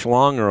on his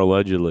schlonger,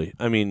 allegedly.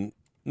 I mean,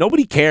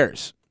 nobody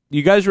cares.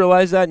 You guys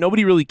realize that?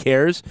 Nobody really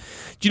cares.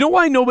 Do you know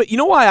why you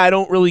know why I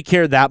don't really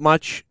care that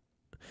much?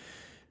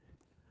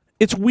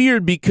 It's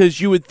weird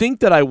because you would think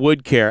that I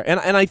would care,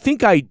 and I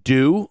think I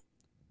do.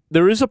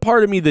 There is a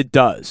part of me that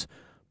does,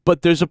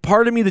 but there's a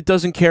part of me that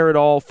doesn't care at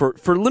all for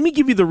let me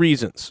give you the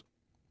reasons.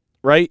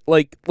 Right?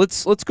 Like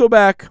let's go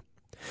back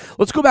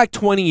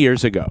 20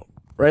 years ago.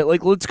 Right?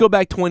 Like let's go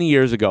back 20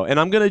 years ago, and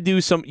I'm going to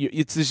do some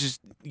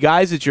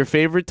guys, it's your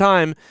favorite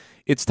time.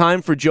 It's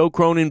time for Joe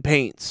Cronin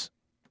Paints.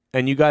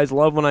 And you guys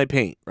love when I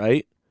paint,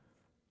 right?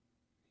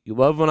 You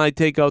love when I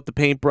take out the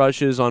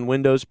paintbrushes on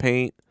Windows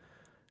Paint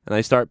and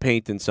I start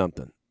painting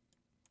something.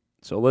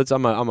 So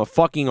I'm a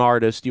fucking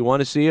artist. You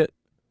want to see it?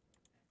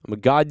 I'm a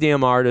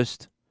goddamn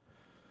artist.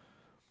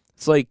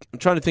 It's like, I'm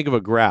trying to think of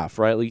a graph,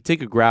 right? Like, you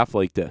take a graph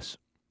like this,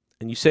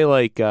 and you say,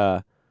 like,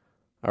 all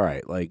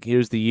right, like,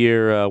 here's the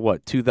year,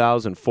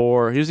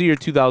 2004. Here's the year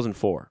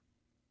 2004.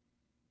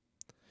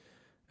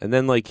 And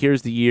then, like,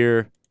 here's the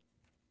year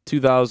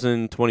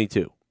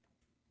 2022.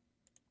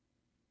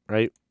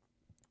 Right?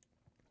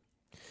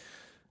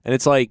 And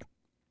it's like,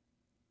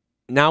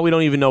 now we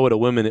don't even know what a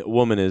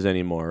woman is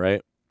anymore,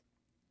 right?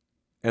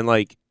 And,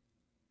 like,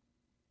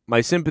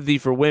 my sympathy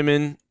for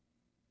women.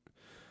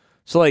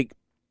 So, like,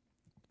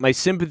 my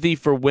sympathy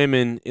for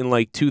women in,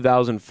 like,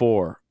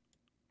 2004,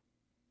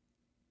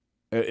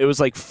 it was,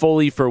 like,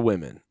 fully for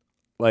women.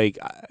 Like,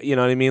 you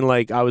know what I mean?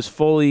 Like, I was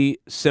fully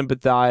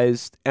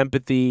sympathized,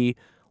 empathy,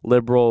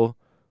 liberal,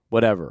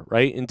 whatever,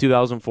 right? In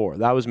 2004.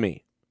 That was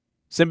me.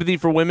 Sympathy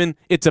for women,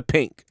 it's a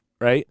pink,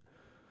 right?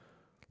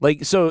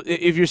 Like, so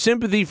if your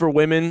sympathy for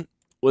women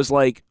was,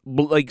 like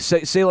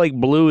say like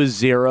blue is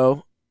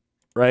 0,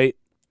 right?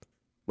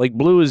 Like,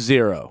 blue is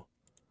 0.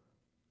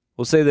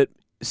 We'll say that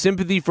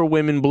sympathy for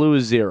women, blue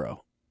is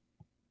 0.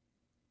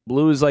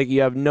 Blue is like you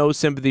have no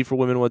sympathy for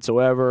women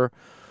whatsoever.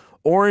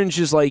 Orange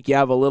is like you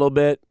have a little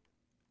bit.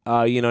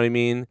 You know what I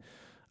mean?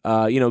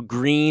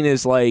 Green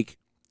is like,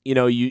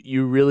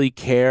 you really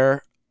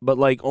care, but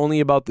like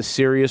only about the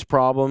serious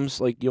problems.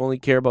 Like, you only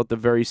care about the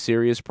very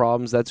serious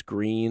problems. That's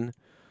green.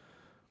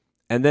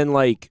 And then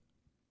like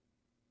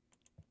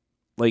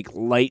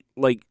light,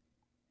 like,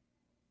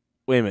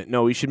 wait a minute.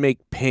 No, we should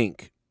make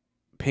pink.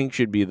 Pink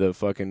should be the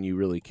fucking you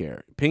really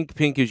care.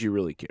 Pink is you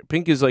really care.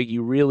 Pink is like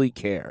you really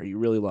care. You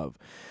really love.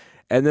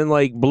 And then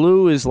like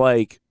blue is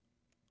like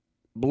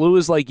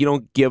you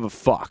don't give a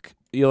fuck.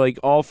 You're like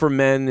all for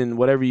men and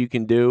whatever you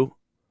can do.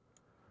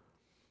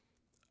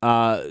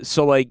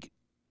 So like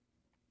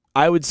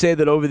I would say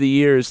that over the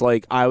years,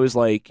 like I was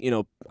like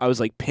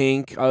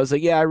pink. I was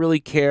like, yeah, I really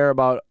care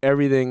about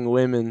everything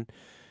women.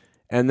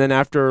 And then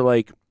after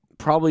like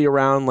probably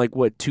around like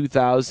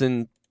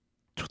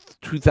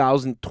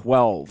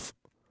 2012,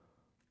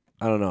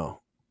 I don't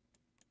know.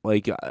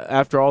 Like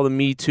after all the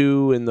Me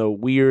Too and the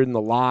weird and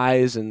the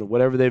lies and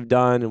whatever they've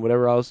done and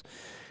whatever else,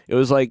 it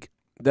was like,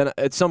 then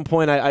at some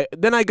point I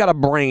got a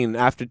brain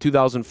after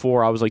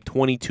 2004. I was like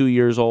 22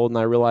 years old and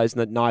I realized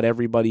that not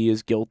everybody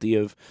is guilty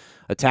of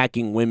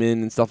attacking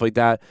women and stuff like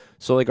that.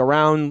 So like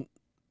around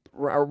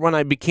when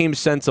I became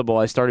sensible,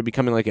 I started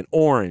becoming like an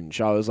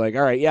orange. I was like,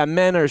 all right, yeah,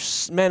 men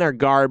are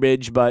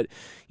garbage, but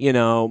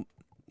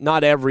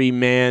not every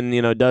man,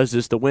 does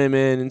this to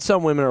women, and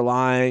some women are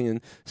lying,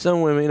 and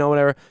some women,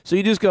 whatever. So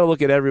you just got to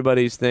look at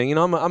everybody's thing.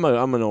 I'm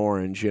an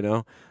orange,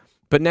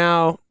 But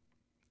now,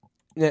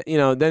 then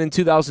in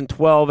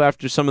 2012,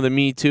 after some of the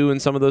Me Too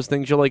and some of those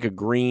things, you're like a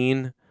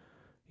green.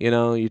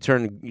 You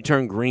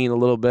turn green a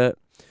little bit.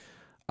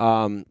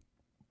 But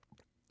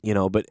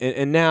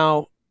and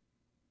now,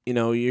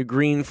 you're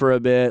green for a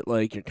bit,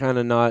 like you're kind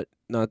of not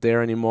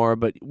there anymore.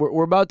 But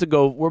we're about to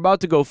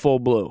go full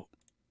blue.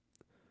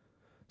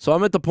 So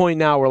I'm at the point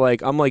now where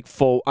like I'm like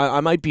full.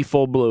 I might be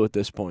full blue at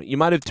this point. You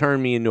might have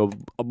turned me into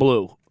a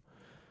blue.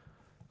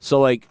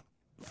 So like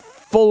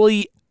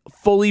fully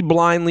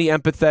blindly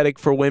empathetic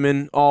for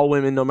women, all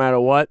women, no matter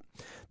what.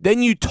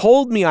 Then you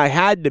told me I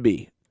had to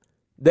be.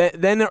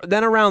 Then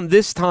around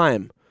this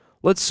time,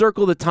 let's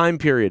circle the time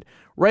period.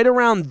 Right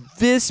around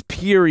this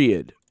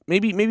period,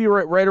 maybe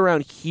right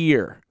around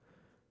here.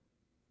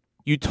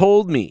 You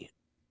told me,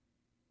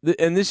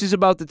 and this is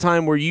about the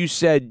time where you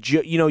said,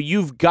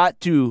 you've got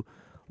to.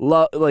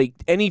 Like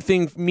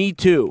anything, Me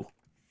Too.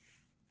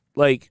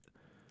 Like,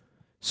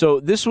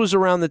 so this was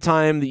around the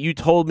time that you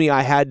told me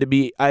I had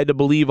to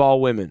believe all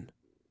women,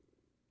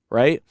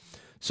 right?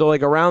 So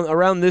like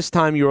around this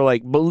time you were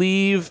like,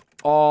 believe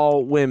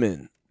all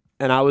women,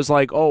 and I was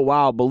like, oh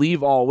wow,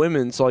 believe all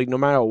women. So like no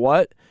matter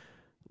what,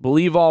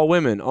 believe all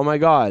women. Oh my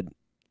God,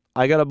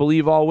 I gotta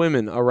believe all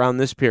women around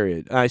this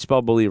period. I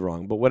spelled believe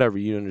wrong, but whatever,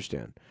 you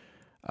understand.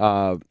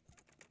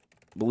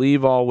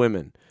 Believe all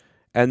women.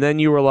 And then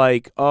you were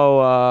like,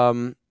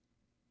 oh,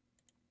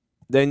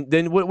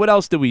 then what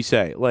else did we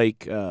say?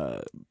 Like,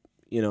 I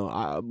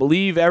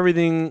believe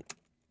everything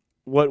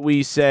what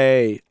we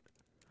say.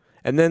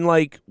 And then,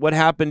 like, what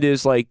happened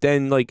is, like,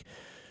 then, like,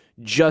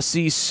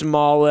 Jussie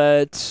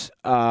Smollett,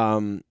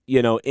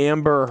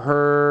 Amber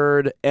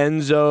Heard,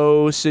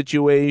 Enzo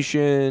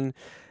situation,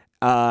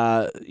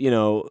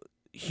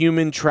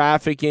 human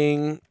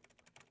trafficking,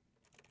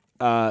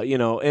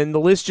 and the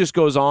list just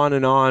goes on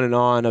and on and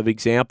on of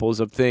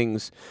examples of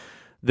things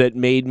that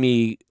made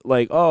me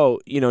like, oh,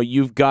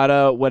 you've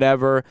gotta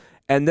whatever.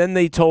 And then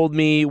they told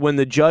me when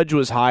the judge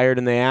was hired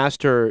and they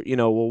asked her,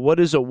 well, what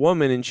is a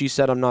woman? And she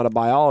said, I'm not a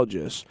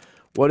biologist.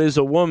 What is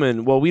a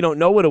woman? Well, we don't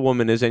know what a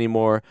woman is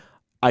anymore,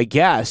 I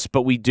guess,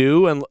 but we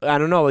do. And I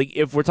don't know, like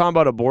if we're talking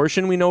about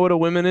abortion, we know what a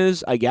woman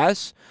is, I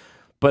guess.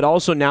 But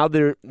also now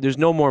there's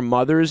no more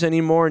mothers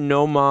anymore,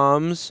 no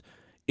moms.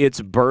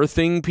 It's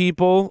birthing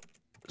people.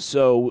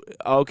 So,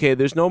 okay,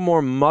 there's no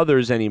more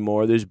mothers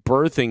anymore. There's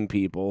birthing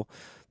people.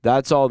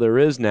 That's all there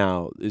is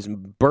now, is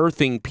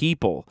birthing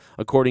people,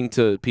 according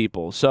to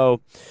people.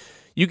 So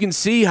you can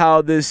see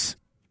how this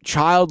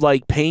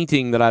childlike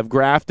painting that I've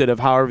grafted of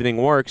how everything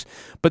works.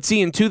 But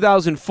see, in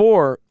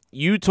 2004,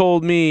 you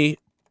told me,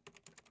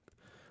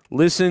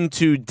 listen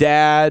to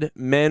Dad,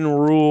 men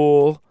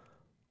rule,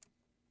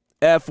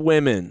 F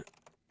women.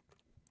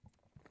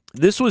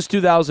 This was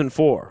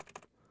 2004.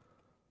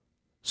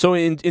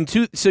 So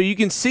so you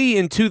can see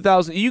in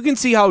 2000, you can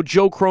see how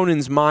Joe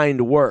Cronin's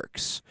mind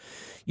works.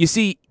 You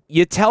see,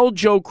 you tell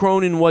Joe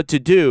Cronin what to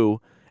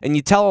do, and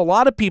you tell a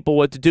lot of people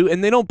what to do,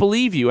 and they don't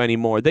believe you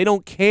anymore. They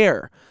don't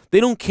care. They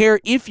don't care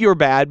if you're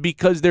bad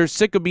because they're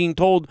sick of being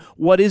told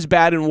what is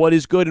bad and what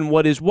is good and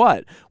what is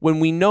what,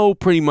 when we know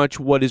pretty much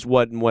what is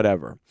what and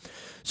whatever.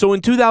 So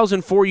in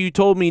 2004, you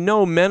told me,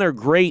 no, men are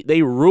great.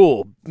 They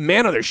rule.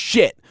 Men are the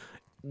shit.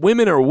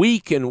 Women are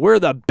weak, and we're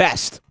the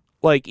best.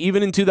 Like,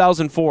 even in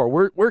 2004,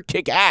 we're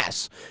kick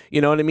ass.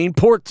 You know what I mean?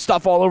 Pour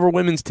stuff all over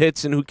women's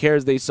tits, and who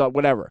cares? They saw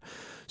whatever.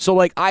 So,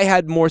 like, I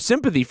had more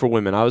sympathy for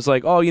women. I was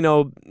like, oh, you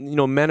know,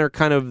 men are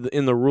kind of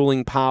in the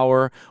ruling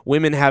power.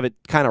 Women have it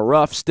kind of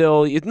rough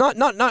still. It's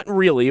not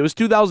really. It was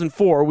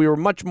 2004. We were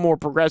much more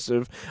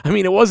progressive. I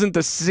mean, it wasn't the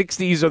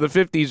 60s or the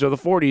 50s or the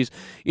 40s.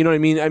 You know what I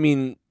mean? I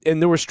mean, and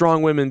there were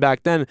strong women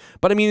back then.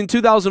 But, I mean, in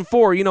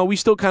 2004, you know, we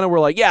still kind of were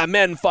like, yeah,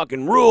 men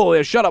fucking rule.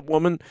 Yeah, shut up,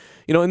 woman.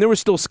 You know, and there were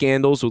still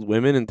scandals with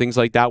women and things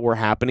like that were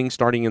happening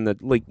starting in the,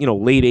 like, you know,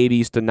 late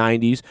 80s to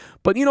 90s.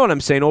 But you know what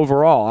I'm saying?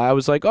 Overall, I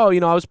was like, oh, you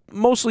know, I was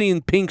mostly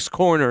in Pink's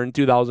corner in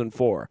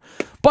 2004.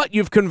 But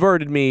you've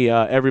converted me,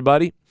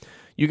 everybody.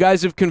 You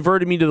guys have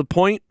converted me to the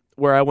point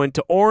where I went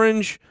to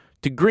orange,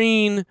 to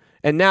green,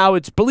 and now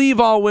it's believe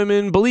all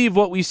women, believe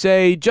what we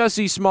say,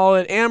 Jussie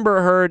Smollett,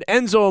 Amber Heard,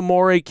 Enzo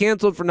Amore,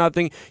 canceled for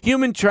nothing,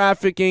 human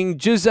trafficking,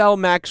 Giselle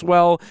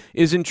Maxwell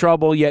is in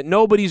trouble, yet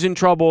nobody's in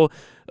trouble,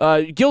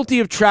 guilty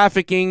of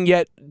trafficking,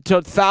 yet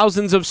to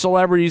thousands of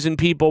celebrities and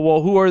people.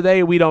 Well, who are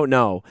they? We don't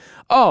know.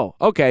 Oh,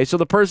 okay, so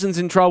the person's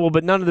in trouble,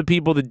 but none of the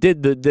people that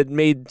that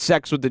made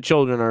sex with the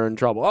children are in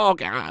trouble. Oh,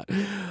 God.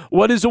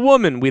 What is a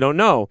woman? We don't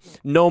know.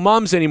 No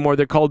moms anymore.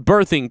 They're called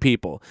birthing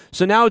people.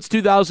 So now it's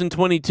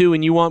 2022,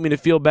 and you want me to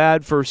feel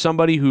bad for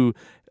somebody who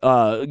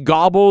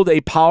gobbled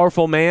a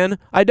powerful man?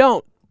 I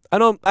don't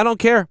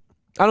care.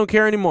 I don't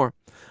care anymore.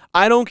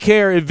 I don't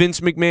care if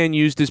Vince McMahon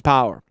used his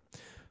power.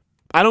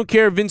 I don't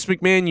care if Vince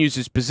McMahon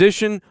uses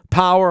position,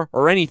 power,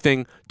 or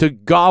anything to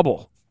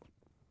gobble,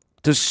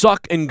 to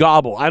suck and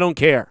gobble. I don't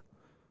care.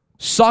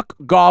 Suck,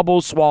 gobble,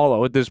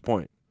 swallow at this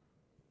point.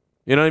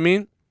 You know what I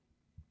mean?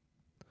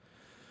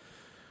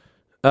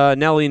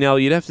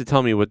 Nelly, you'd have to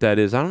tell me what that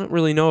is. I don't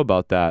really know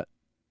about that.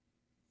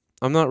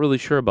 I'm not really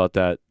sure about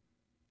that.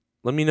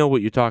 Let me know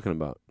what you're talking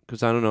about,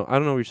 because I don't know. I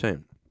don't know what you're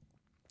saying.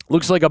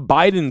 Looks like a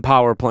Biden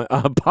PowerPoint.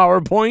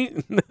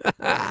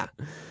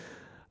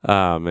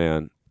 Oh,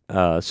 man.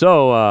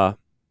 So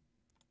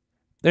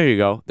there you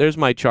go. There's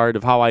my chart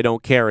of how I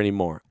don't care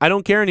anymore. I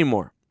don't care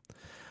anymore.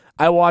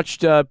 I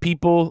watched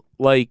people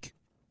like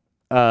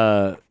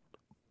that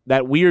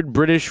weird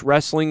British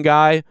wrestling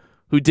guy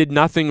who did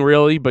nothing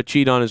really but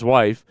cheat on his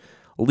wife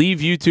leave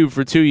YouTube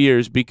for 2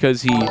 years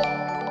because he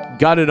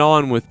got it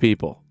on with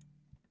people.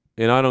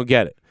 And I don't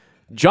get it.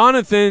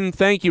 Jonathan,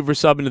 thank you for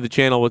subbing to the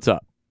channel. What's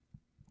up?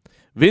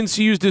 Vince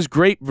used his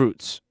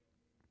grapefruits.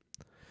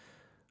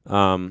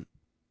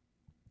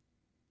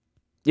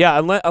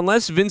 Yeah,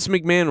 unless Vince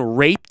McMahon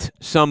raped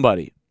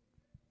somebody,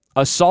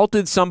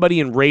 assaulted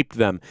somebody and raped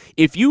them.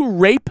 If you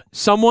rape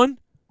someone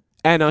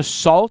and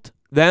assault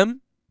them,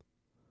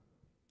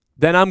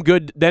 then I'm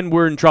good. Then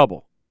we're in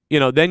trouble. You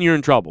know, then you're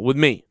in trouble with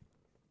me.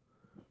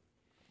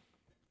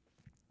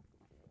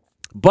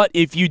 But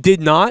if you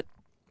did not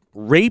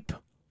rape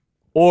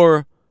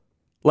or,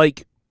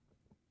 like,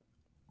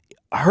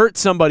 hurt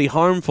somebody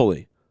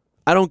harmfully,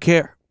 I don't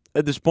care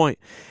at this point.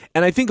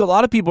 And I think a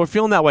lot of people are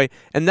feeling that way,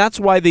 and that's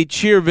why they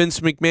cheer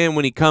Vince McMahon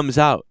when he comes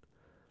out.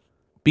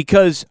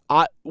 Because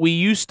I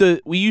used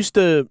to,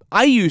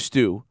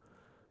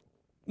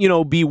 you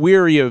know, be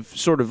weary of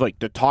sort of like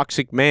the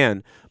toxic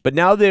man, but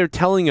now they're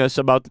telling us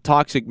about the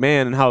toxic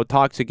man and how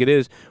toxic it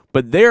is,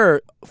 but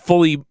they're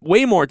fully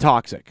way more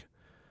toxic.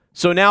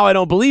 So now I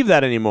don't believe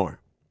that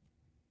anymore.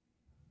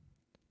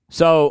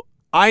 So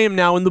I am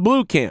now in the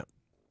blue camp.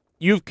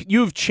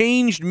 You've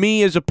changed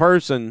me as a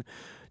person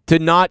to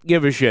not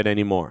give a shit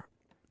anymore.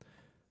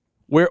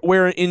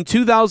 Where in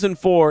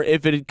 2004,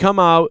 if it had come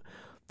out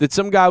that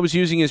some guy was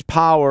using his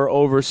power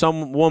over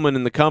some woman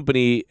in the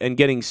company and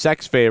getting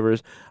sex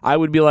favors, I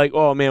would be like,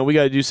 oh, man, we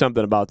got to do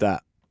something about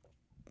that.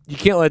 You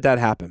can't let that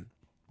happen.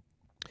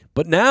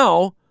 But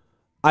now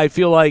I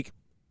feel like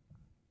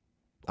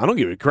I don't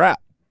give a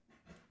crap.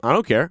 I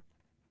don't care.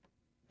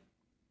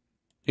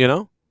 You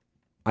know?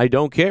 I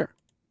don't care.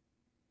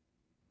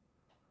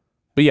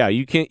 But yeah,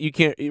 you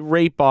can't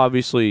rape,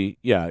 obviously.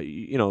 Yeah,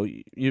 you know,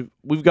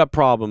 we've got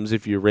problems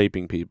if you're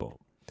raping people.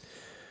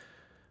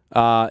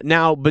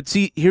 Now, but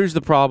see, here's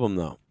the problem,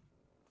 though.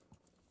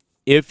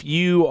 If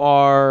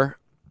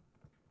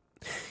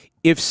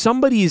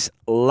somebody's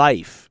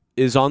life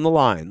is on the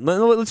line,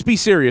 let's be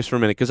serious for a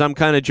minute, because I'm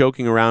kind of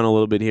joking around a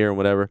little bit here and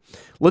whatever.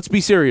 Let's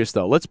be serious,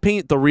 though. Let's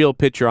paint the real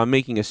picture. I'm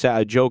making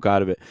a joke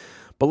out of it,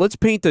 but let's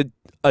paint a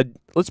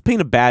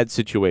bad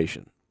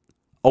situation.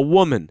 A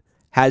woman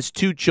has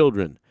 2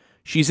 children.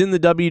 She's in the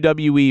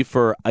WWE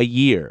for a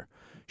year.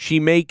 She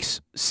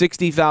makes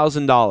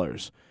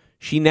 $60,000.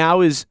 She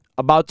now is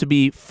about to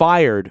be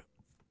fired.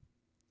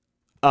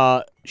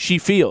 She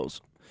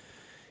feels.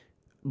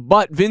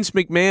 But Vince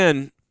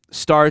McMahon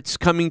starts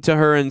coming to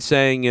her and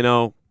saying,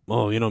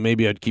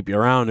 maybe I'd keep you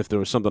around if there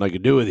was something I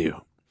could do with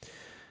you.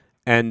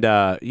 And,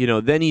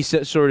 then he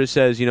sort of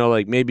says,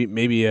 maybe,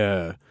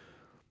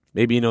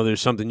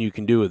 there's something you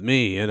can do with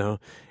me, And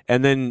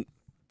then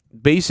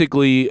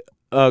basically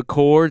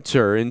coerces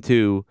her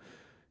into,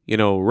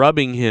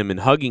 rubbing him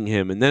and hugging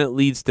him. And then it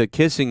leads to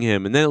kissing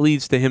him. And then it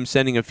leads to him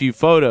sending a few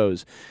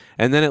photos.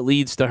 And then it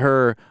leads to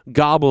her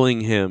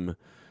gobbling him.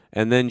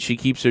 And then she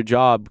keeps her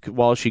job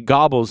while she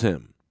gobbles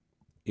him,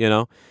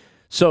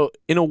 So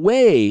in a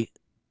way,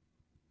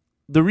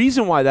 the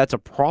reason why that's a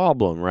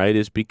problem, right,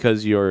 is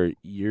because you're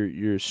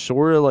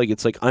sort of like,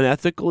 it's like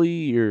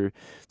unethically,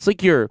 it's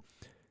like you're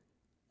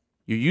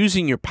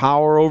using your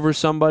power over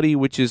somebody,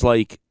 which is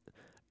like,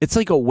 it's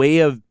like a way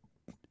of,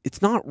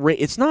 it's not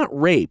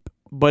rape,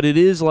 but it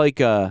is like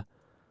a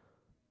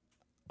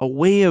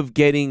way of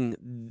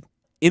getting.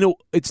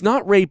 It's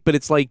not rape, but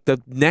it's like the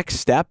next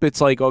step.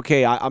 It's like,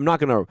 okay, I'm not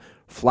going to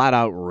flat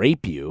out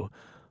rape you,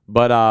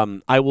 but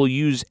I will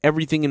use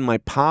everything in my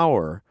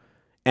power,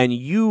 and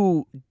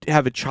you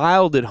have a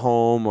child at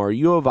home, or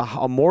you have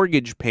a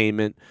mortgage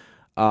payment,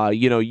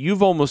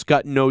 you've almost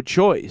got no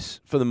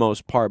choice for the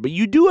most part, but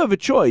you do have a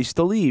choice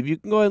to leave. You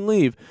can go ahead and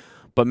leave,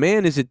 but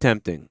man, is it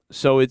tempting.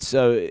 So it's,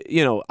 I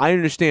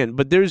understand,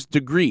 but there's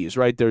degrees,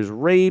 right? There's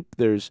rape,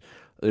 there's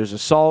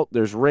assault,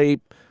 there's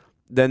rape,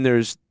 then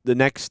there's the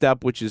next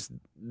step, which is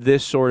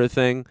this sort of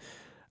thing.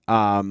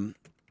 And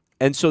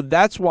so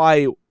that's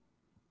why,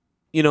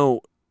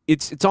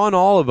 it's on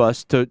all of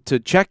us to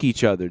check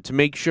each other, to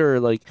make sure,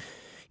 like,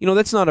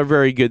 that's not a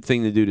very good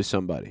thing to do to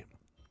somebody.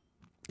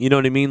 You know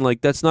what I mean?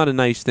 Like, that's not a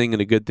nice thing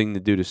and a good thing to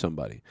do to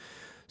somebody.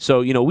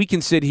 So, we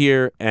can sit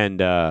here and,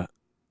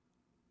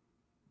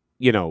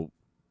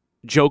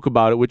 joke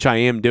about it, which I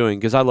am doing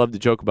because I love to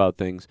joke about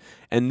things.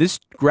 And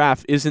this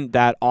graph isn't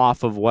that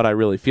off of what I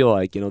really feel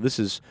like. This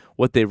is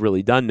what they've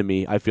really done to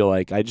me. I feel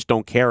like I just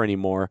don't care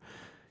anymore.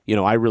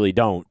 I really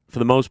don't, for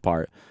the most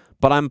part.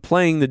 But I'm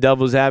playing the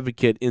devil's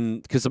advocate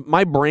because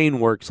my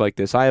brain works like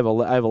this. I have a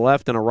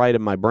left and a right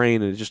in my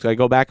brain, and it's just I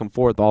go back and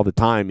forth all the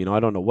time. I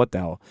don't know what the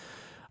hell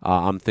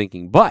I'm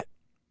thinking. But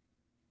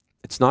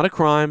it's not a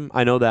crime.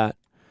 I know that.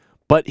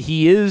 But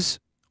he is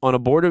on a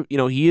board of,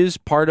 he is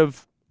part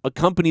of a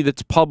company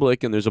that's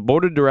public, and there's a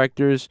board of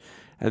directors,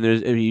 and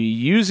there's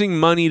using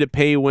money to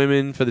pay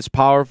women for this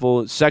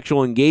powerful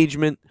sexual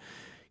engagement.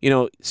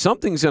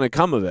 Something's going to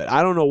come of it.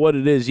 I don't know what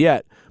it is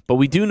yet, but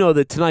we do know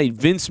that tonight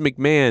Vince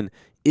McMahon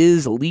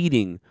is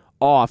leading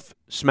off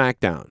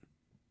SmackDown.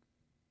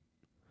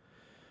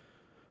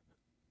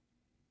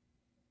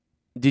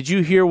 Did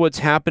you hear what's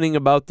happening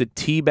about the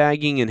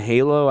teabagging in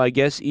Halo? I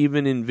guess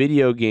even in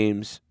video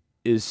games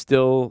is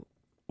still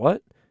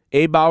what?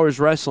 A Bowers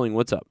Wrestling,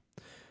 what's up?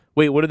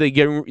 Wait, what are they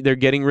getting? They're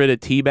getting rid of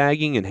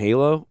teabagging in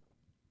Halo?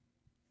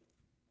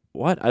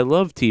 What? I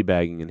love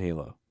teabagging in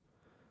Halo.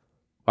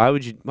 Why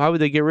would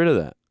they get rid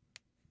of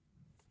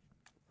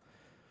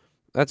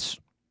that?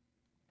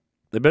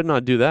 They better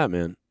not do that,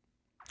 man.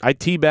 I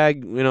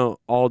teabag,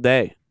 all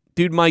day.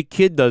 Dude, my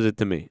kid does it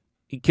to me.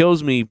 He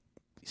kills me,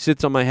 he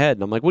sits on my head,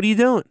 and I'm like, what are you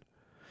doing?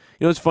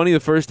 It's funny, the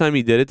first time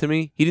he did it to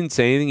me, he didn't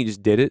say anything, he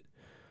just did it.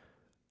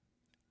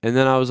 And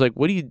then I was like,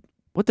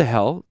 what the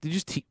hell?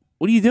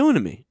 What are you doing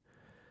to me?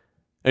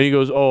 And he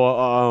goes,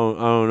 oh,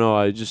 I don't know.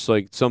 I just,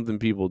 like, something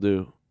people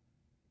do.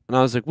 And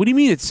I was like, what do you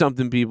mean it's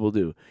something people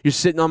do? You're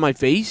sitting on my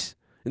face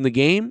in the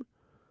game?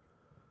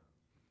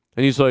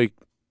 And he's like,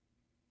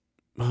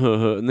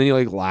 and then he,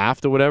 like,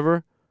 laughed or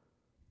whatever.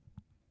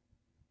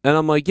 And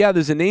I'm like, yeah,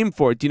 there's a name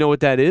for it. Do you know what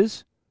that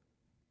is?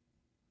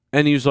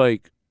 And he was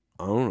like,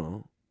 I don't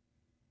know.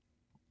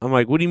 I'm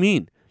like, what do you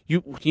mean?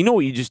 You know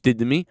what you just did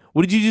to me?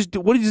 What did you just do?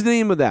 What is the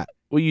name of that?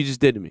 What you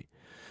just did to me?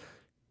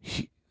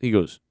 He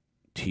goes,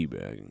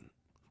 teabagging.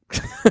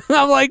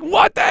 I'm like,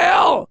 what the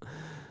hell?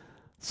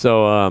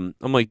 So I'm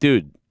like,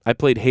 dude, I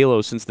played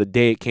Halo since the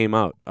day it came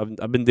out.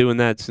 I've been doing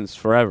that since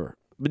forever.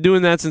 I've been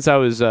doing that since I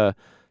was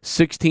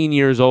 16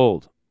 years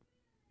old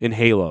in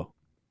Halo.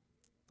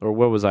 Or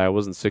what was I? I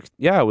wasn't 16.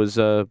 Yeah, I was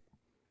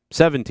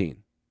 17.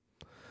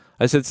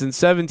 I said since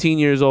 17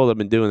 years old I've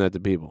been doing that to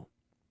people.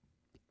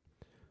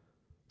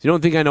 So you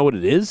don't think I know what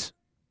it is?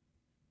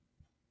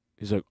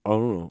 He's like, I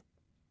don't know.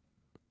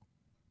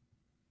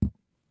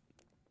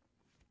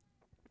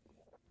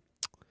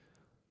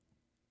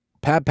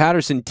 Pat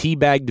Patterson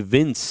teabagged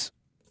Vince.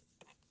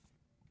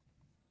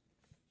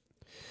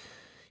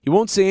 He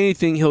won't say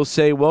anything. He'll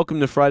say, welcome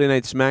to Friday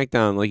Night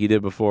SmackDown like he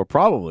did before.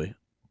 Probably.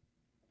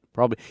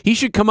 Probably. He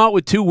should come out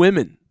with 2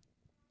 women.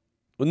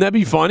 Wouldn't that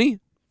be funny?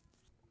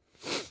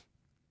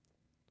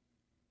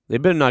 They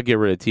better not get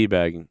rid of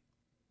teabagging.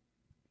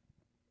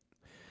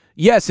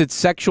 Yes, it's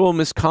sexual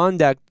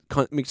misconduct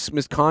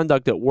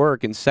at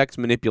work and sex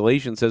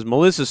manipulation, says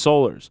Melissa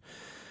Solers.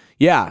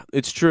 Yeah,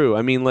 it's true.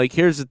 I mean, like,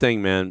 here's the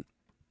thing, man.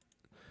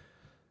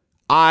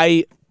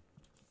 I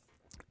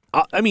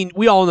mean,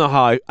 we all know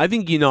how I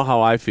think you know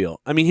how I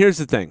feel. I mean, here's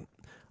the thing.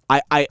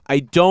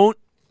 I don't.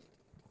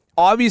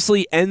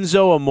 Obviously,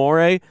 Enzo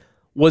Amore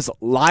was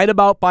lied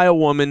about by a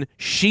woman.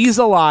 She's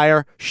a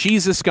liar.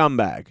 She's a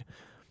scumbag.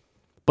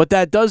 But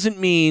that doesn't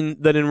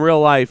mean that in real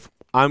life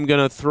I'm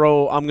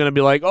gonna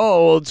be like,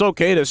 oh, well, it's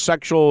okay to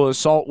sexual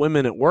assault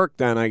women at work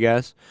then, I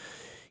guess.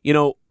 You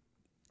know,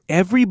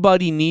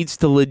 everybody needs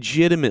to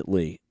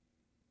legitimately,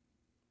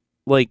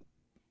 like,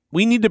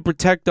 we need to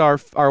protect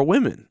our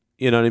women,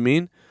 you know what I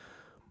mean?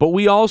 But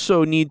we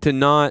also need to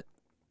not,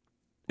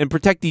 and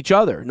protect each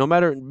other, no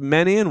matter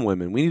men and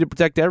women. We need to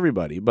protect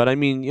everybody. But I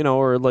mean, you know,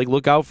 or like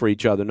look out for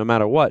each other no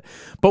matter what.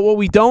 But what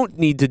we don't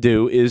need to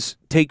do is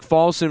take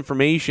false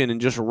information and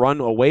just run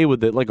away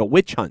with it like a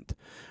witch hunt.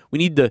 We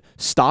need to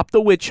stop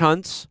the witch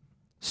hunts,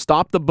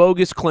 stop the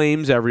bogus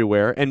claims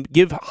everywhere, and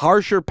give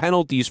harsher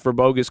penalties for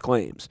bogus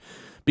claims.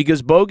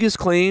 Because bogus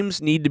claims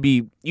you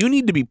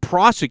need to be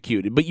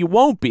prosecuted, but you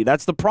won't be.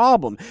 That's the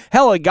problem.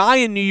 Hell, a guy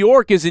in New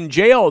York is in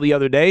jail the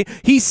other day.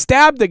 He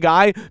stabbed the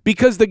guy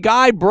because the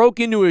guy broke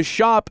into his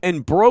shop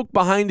and broke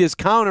behind his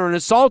counter and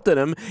assaulted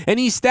him, and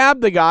he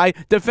stabbed the guy,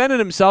 defended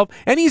himself,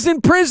 and he's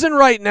in prison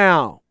right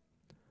now.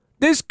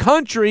 This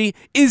country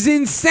is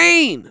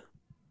insane.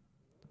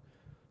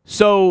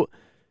 So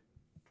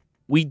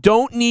we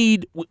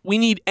need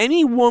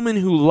any woman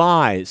who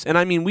lies, and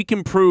I mean, we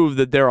can prove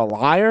that they're a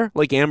liar,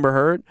 like Amber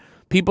Heard.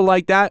 People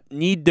like that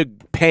need to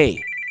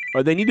pay,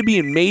 or they need to be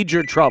in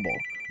major trouble.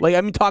 Like,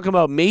 I'm talking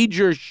about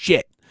major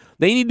shit.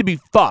 They need to be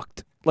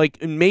fucked, like,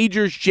 in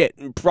major shit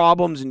and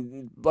problems,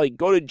 and like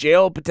go to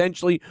jail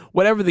potentially,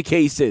 whatever the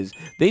case is.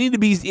 They need to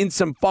be in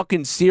some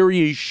fucking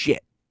serious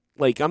shit.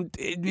 Like,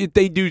 if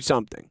they do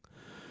something.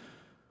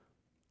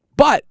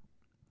 But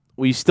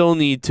we still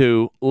need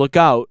to look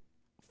out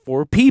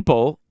for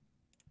people,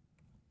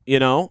 you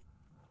know,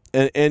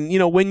 and you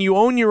know, when you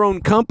own your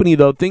own company,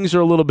 though, things are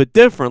a little bit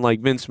different.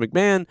 Like Vince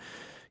McMahon,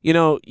 you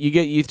know,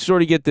 you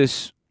sort of get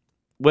this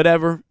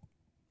whatever.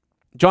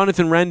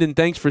 Jonathan Rendon,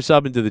 thanks for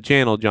subbing to the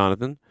channel,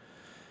 Jonathan.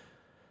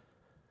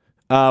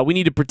 We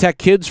need to protect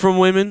kids from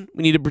women.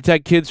 We need to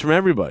protect kids from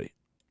everybody.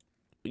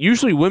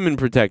 Usually, women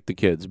protect the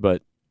kids,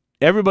 but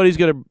everybody's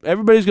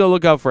gonna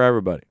look out for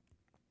everybody.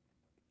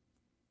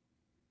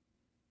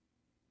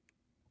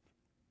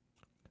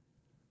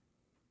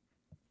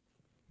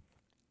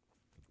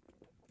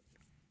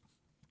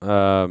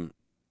 I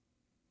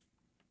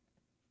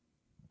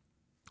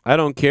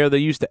don't care. They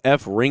used to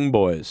F ring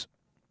boys.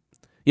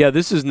 Yeah,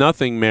 this is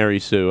nothing, Mary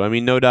Sue. I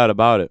mean, no doubt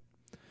about it.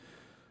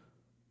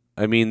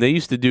 I mean, they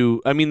used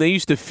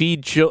to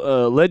feed,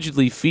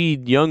 allegedly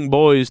feed young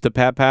boys to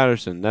Pat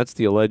Patterson. That's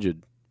the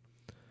alleged.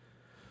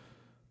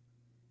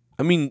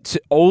 I mean,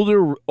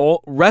 older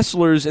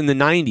wrestlers in the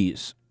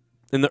 90s,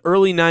 in the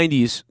early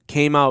 90s,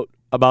 came out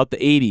about the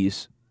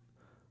 80s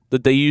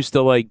that they used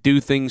to, like, do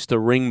things to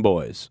ring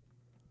boys.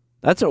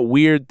 That's a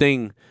weird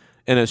thing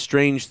and a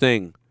strange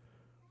thing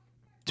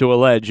to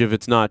allege if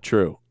it's not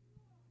true.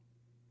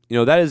 You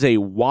know, that is a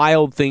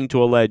wild thing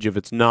to allege if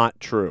it's not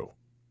true,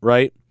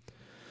 right?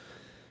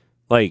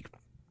 Like,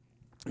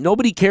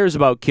 nobody cares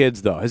about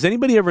kids, though. Has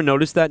anybody ever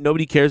noticed that?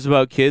 Nobody cares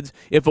about kids.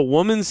 If a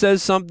woman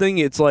says something,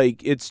 it's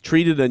like it's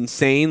treated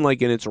insane,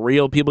 like, and it's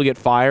real. People get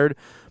fired.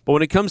 But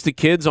when it comes to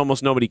kids,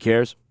 almost nobody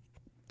cares.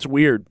 It's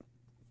weird.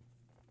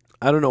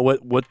 I don't know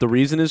what the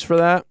reason is for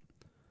that.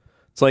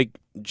 It's like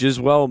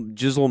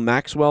Giswell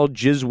Maxwell. I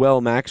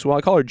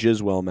call her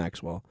Giswell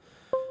Maxwell.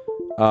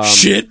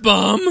 Shit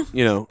bum.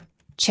 You know.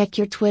 Check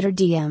your Twitter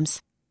DMs.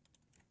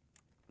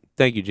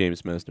 Thank you,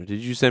 James Messner.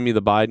 Did you send me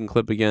the Biden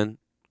clip again?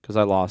 Because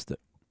I lost it.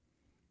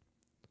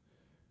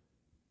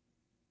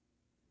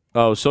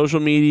 Oh,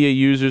 social media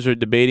users are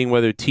debating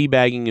whether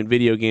teabagging in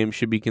video games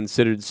should be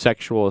considered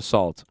sexual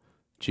assault.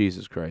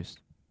 Jesus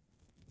Christ.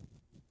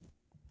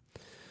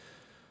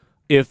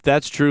 If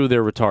that's true,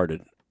 they're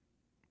retarded.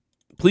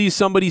 Please,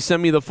 somebody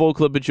send me the full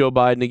clip of Joe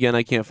Biden again.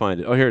 I can't find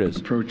it. Oh, here it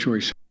is.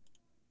 Pro-choice.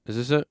 Is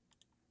this it?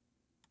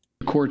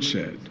 The court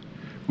said,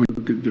 when you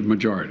look at the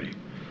majority,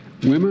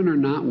 women are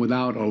not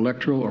without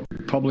electoral or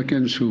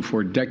Republicans who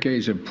for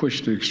decades have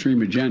pushed the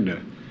extreme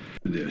agenda.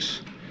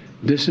 This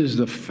is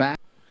the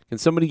fact. Can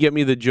somebody get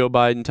me the Joe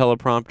Biden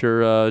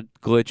teleprompter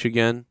glitch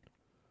again?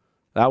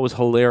 That was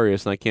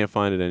hilarious, and I can't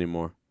find it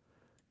anymore.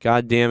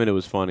 God damn it, it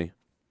was funny.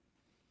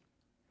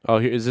 Oh,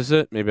 here is this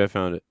it? Maybe I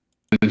found it.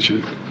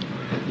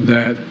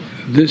 That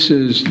this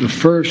is the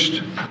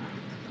first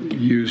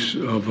use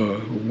of a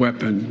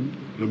weapon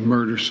to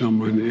murder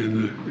someone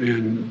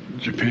in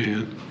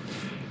Japan.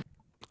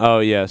 Oh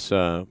yes,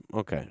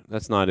 okay,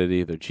 that's not it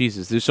either.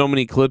 Jesus, there's so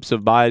many clips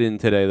of Biden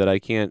today that I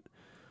can't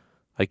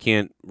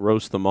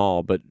roast them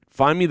all. But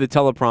find me the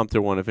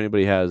teleprompter one if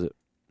anybody has it.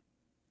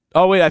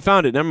 Oh, wait, I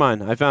found it. Never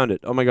mind. I found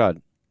it. Oh, my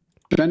God.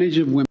 Percentage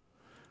of women.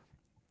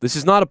 This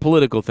is not a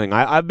political thing.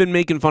 I've been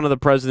making fun of the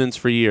presidents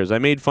for years. I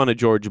made fun of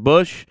George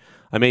Bush.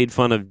 I made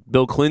fun of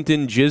Bill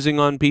Clinton jizzing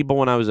on people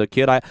when I was a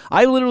kid.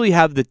 I literally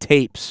have the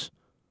tapes.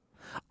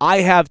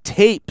 I have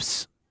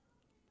tapes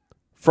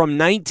from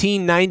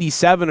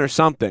 1997 or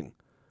something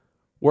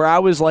where I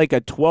was like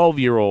a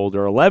 12-year-old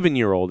or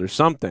 11-year-old or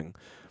something.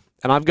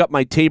 And I've got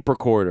my tape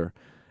recorder.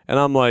 And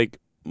I'm like,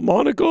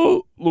 Monica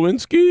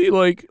Lewinsky,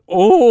 like,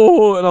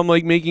 oh, and I'm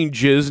like making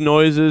jizz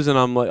noises. And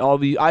I'm like,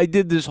 I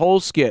did this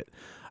whole skit.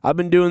 I've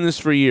been doing this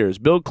for years.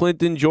 Bill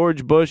Clinton,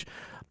 George Bush.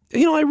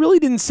 You know, I really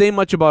didn't say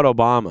much about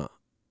Obama.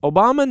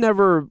 Obama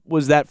never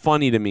was that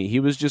funny to me. He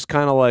was just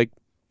kind of like,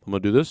 I'm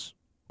going to do this.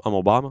 I'm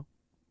Obama.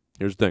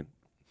 Here's the thing.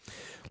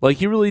 Like,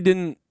 he really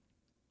didn't,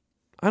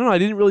 I don't know, I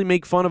didn't really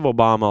make fun of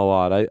Obama a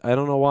lot. I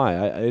don't know why.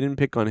 I didn't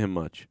pick on him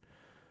much.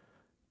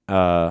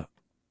 But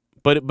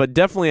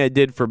definitely I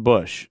did for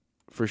Bush,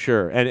 for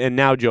sure. And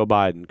now Joe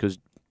Biden, because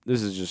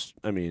this is just,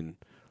 I mean,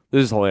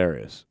 this is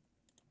hilarious.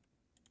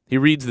 He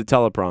reads the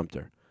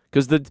teleprompter.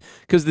 Because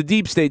the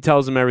deep state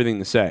tells him everything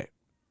to say.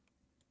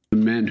 The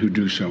men who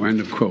do so. End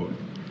of quote.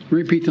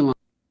 Repeat the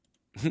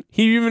line.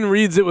 He even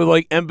reads it with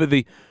like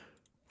empathy.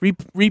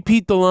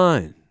 Repeat the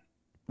line.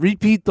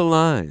 Repeat the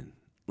line.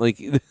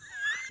 Like,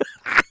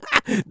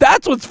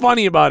 that's what's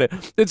funny about it.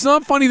 It's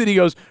not funny that he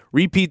goes,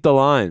 repeat the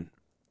line.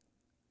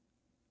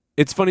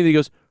 It's funny that he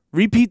goes,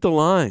 repeat the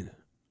line.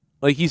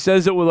 Like, he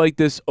says it with like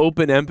this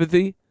open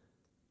empathy.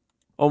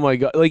 Oh my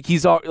God. Like,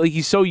 he's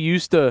so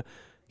used to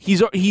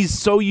he's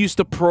so used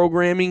to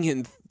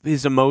programming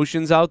his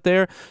emotions out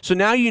there. So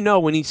now you know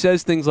when he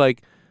says things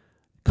like,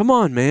 come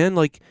on, man,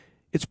 like,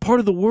 it's part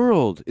of the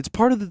world. It's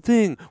part of the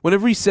thing.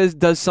 Whenever he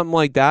does something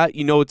like that,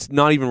 you know it's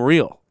not even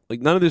real.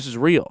 Like, none of this is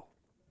real.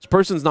 This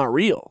person's not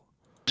real.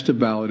 The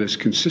ballot is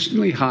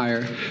consistently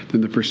higher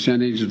than the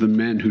percentage of the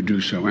men who do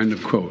so. End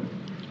of quote.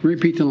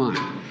 Repeat the line.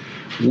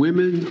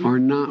 Women are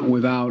not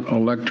without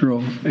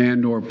electoral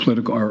and or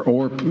political,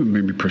 or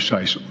maybe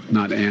precise,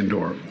 not and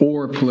or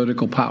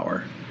political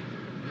power.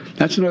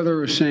 That's another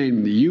way of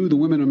saying that you, the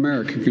women of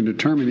America, can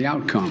determine the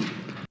outcome.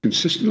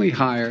 Consistently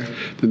higher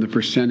than the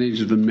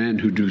percentage of the men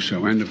who do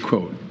so. End of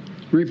quote.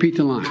 Repeat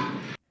the line.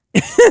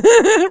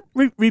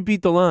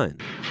 Repeat the line.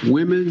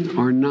 Women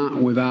are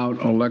not without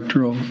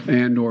electoral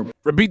and or...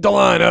 Repeat the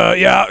line.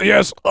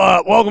 Yes.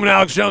 Welcome to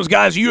Alex Jones.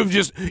 Guys, you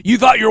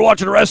thought you were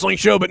watching a wrestling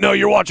show, but no,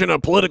 you're watching a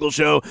political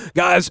show.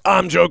 Guys,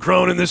 I'm Joe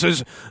Cronin. This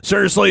is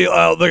seriously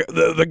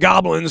the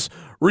goblins.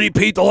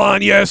 Repeat the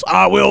line. Yes,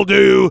 I will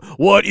do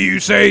what you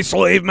say,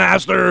 slave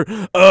master.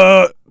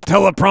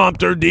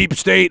 Teleprompter deep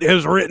state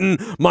has written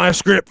my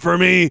script for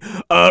me.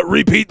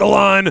 Repeat the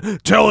line.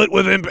 Tell it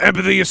with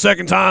empathy a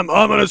second time.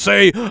 I'm going to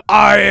say,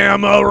 I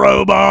am a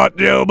robot,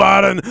 Joe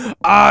Biden.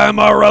 I am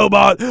a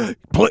robot.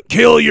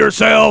 Kill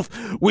yourself.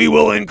 We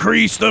will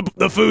increase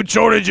the food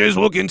shortages.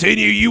 Will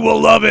continue. You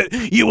will love it.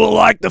 You will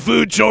like the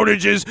food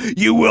shortages.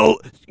 You will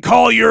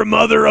call your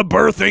mother a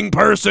birthing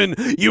person.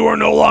 You are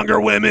no longer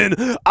women.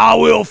 I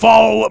will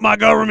follow what my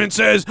government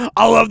says.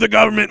 I love the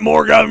government.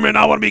 More government.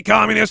 I want to be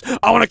communist.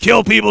 I want to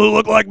kill people who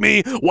look like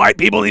me. White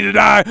people need to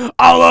die.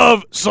 I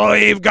love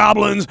slave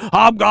goblins,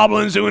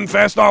 hobgoblins who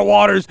infest our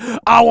waters.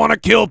 I want to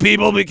kill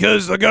people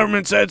because the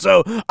government said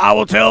so. I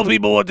will tell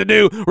people what to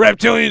do.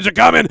 Reptilians are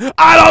coming.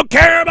 I don't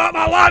care about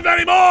my life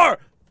anymore.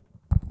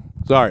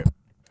 Sorry.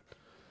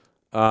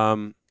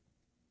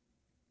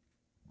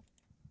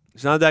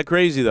 It's not that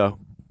crazy, though.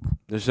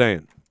 Just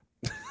saying.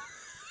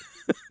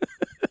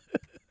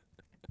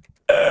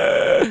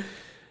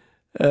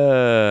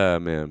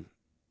 Man.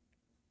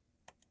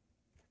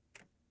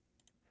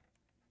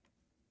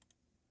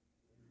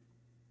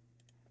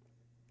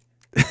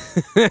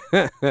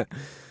 Let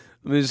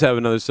me just have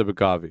another sip of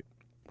coffee.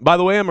 By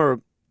the way, I'm a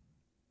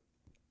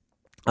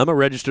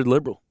registered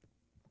liberal.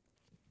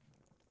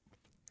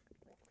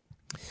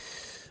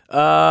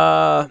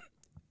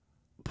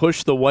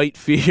 Push the white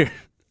fear.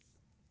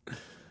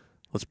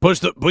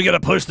 We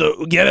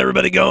gotta get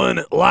everybody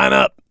going. Line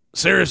up.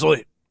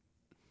 Seriously.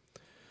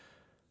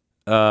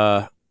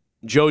 Joe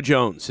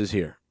Jones is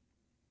here.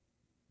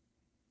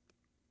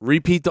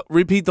 Repeat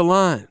the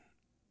line.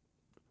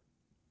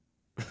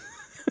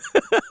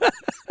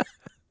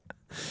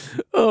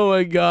 Oh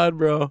my God,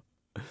 bro.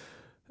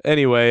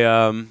 Anyway,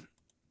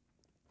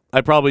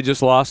 I probably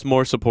just lost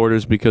more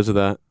supporters because of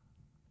that.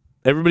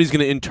 Everybody's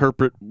gonna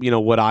interpret,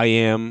 what I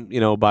am,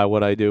 by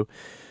what I do.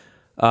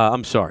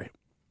 I'm sorry.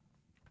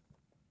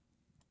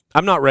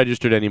 I'm not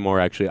registered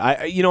anymore, actually.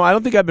 I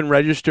don't think I've been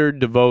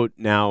registered to vote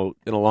now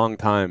in a long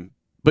time.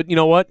 But you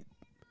know what?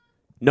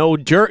 No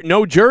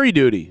jury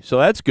duty, so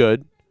that's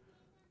good.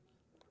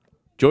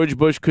 George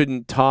Bush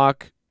couldn't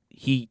talk.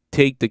 He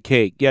take the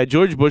cake. Yeah,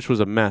 George Bush was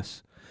a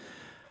mess.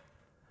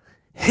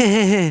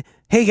 Hey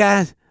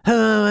guys,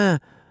 so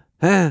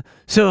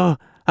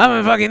I'm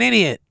a fucking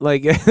idiot.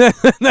 Like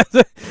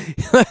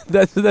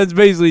that's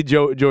basically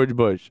George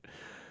Bush.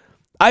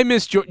 I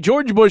miss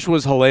George Bush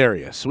was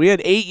hilarious. We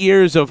had 8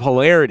 years of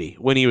hilarity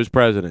when he was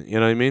president. You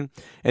know what I mean?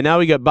 And now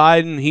we got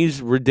Biden.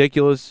 He's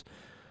ridiculous.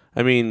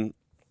 I mean,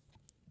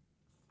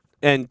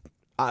 and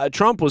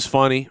Trump was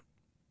funny.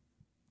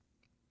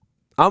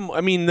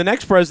 I mean, the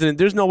next president,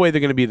 there's no way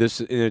they're going to be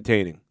this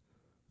entertaining.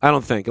 I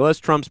don't think, unless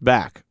Trump's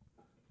back.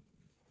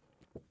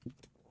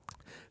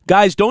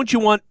 Guys, don't you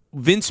want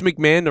Vince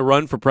McMahon to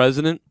run for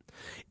president?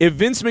 If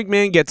Vince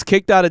McMahon gets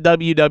kicked out of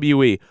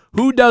WWE,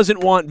 who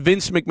doesn't want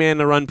Vince McMahon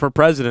to run for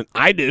president?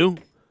 I do.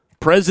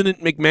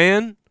 President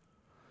McMahon.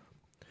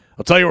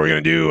 I'll tell you what we're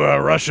going to do,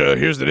 Russia.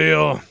 Here's the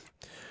deal.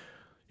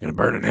 You're going to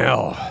burn in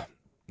hell.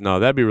 No,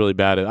 that'd be really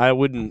bad. I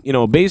wouldn't,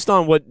 based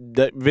on what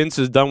Vince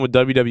has done with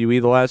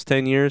WWE the last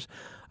 10 years,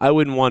 I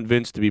wouldn't want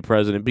Vince to be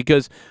president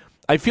because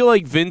I feel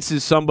like Vince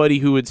is somebody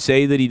who would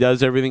say that he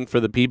does everything for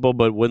the people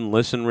but wouldn't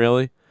listen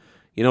really.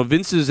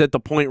 Vince is at the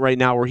point right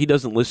now where he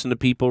doesn't listen to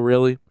people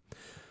really.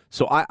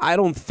 So I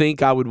don't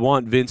think I would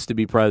want Vince to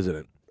be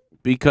president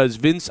because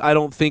Vince, I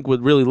don't think,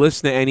 would really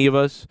listen to any of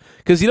us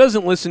because he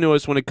doesn't listen to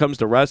us when it comes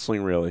to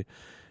wrestling really.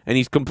 And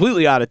he's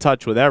completely out of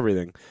touch with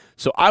everything.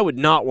 So I would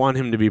not want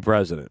him to be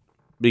president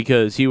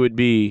because he would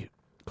be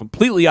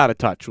completely out of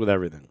touch with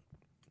everything.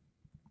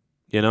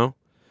 So,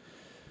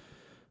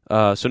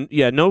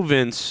 yeah, no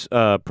Vince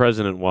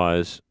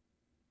president-wise.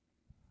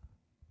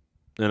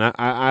 And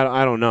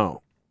I don't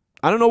know.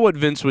 I don't know what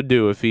Vince would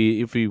do if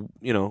he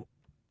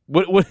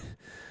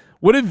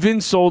what if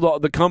Vince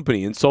sold the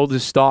company and sold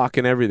his stock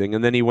and everything,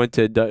 and then he went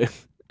to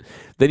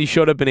then he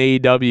showed up in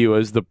AEW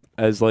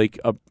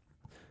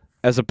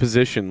as a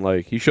position,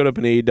 like he showed up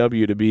in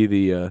AEW to be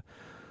the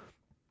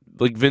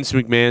like Vince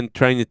McMahon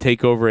trying to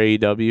take over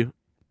AEW,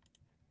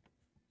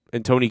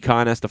 and Tony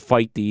Khan has to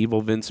fight the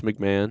evil Vince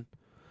McMahon.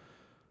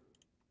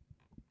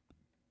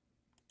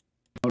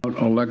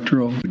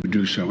 Electoral to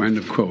do so. End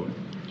of quote.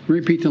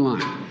 Repeat the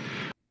line.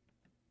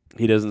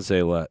 He doesn't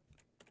say let.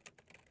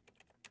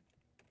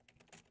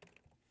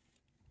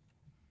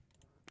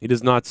 He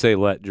does not say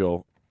let,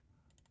 Joel.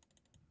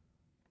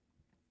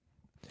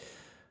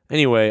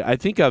 Anyway, I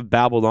think I've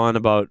babbled on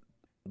about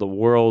the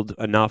world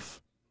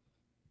enough.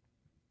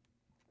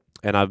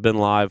 And I've been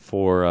live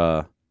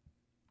for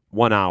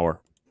 1 hour.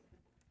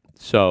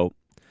 So,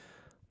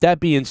 that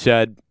being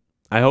said,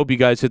 I hope you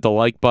guys hit the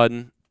like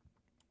button.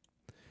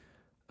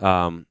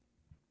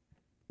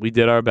 We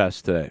did our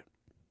best today.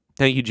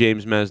 Thank you,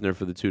 James Mesner,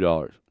 for the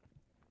 $2.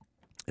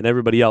 And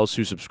everybody else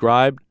who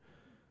subscribed,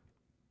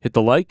 hit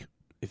the like.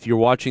 If you're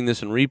watching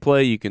this in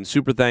replay, you can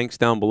super thanks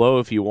down below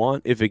if you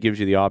want, if it gives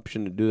you the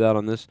option to do that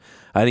on this.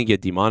 I didn't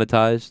get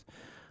demonetized.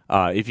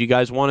 If you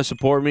guys want to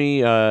support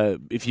me, do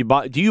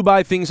you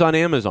buy things on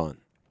Amazon?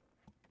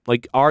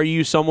 Like, are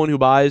you someone who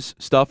buys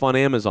stuff on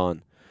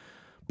Amazon?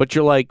 But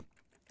you're like,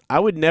 I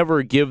would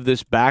never give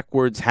this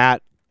backwards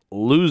hat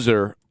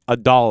loser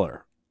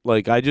 $1.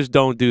 Like, I just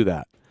don't do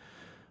that.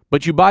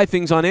 But you buy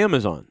things on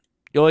Amazon.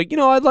 You're like,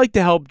 I'd like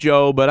to help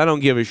Joe, but I don't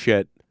give a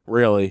shit,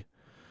 really.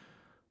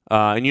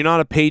 And you're not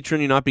a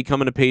patron. You're not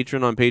becoming a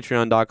patron on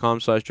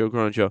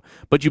patreon.com/JoeCroninShow.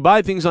 But you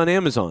buy things on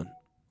Amazon.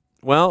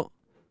 Well,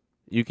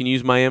 you can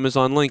use my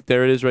Amazon link.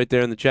 There it is right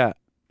there in the chat.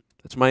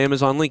 That's my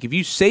Amazon link. If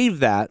you save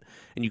that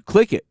and you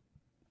click it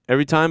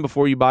every time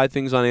before you buy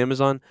things on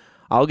Amazon,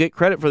 I'll get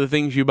credit for the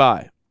things you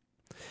buy.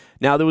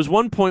 Now, there was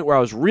one point where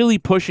I was really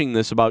pushing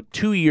this about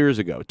 2 years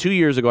ago. 2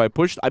 years ago, I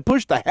pushed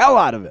the hell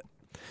out of it.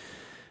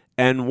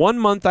 And 1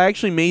 month, I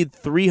actually made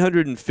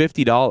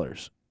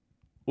 $350,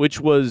 which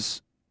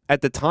was,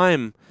 at the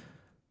time,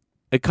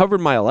 it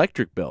covered my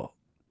electric bill.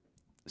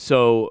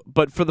 So,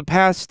 but for the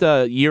past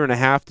year and a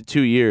half to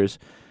 2 years,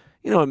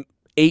 $8,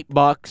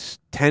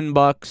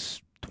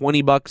 $10,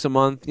 $20 a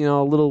month,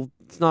 a little,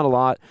 it's not a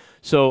lot.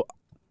 So,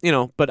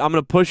 but I'm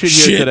going to push it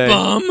here today.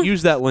 Bum.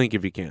 Use that link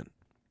if you can.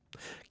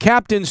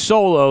 Captain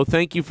Solo,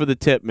 thank you for the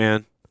tip,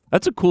 man.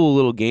 That's a cool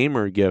little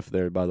gamer gift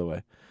there, by the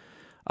way.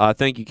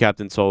 Thank you,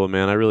 Captain Solo,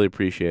 man. I really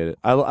appreciate it.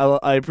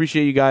 I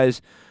appreciate you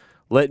guys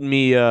letting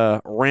me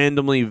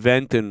randomly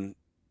vent and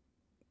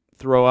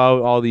throw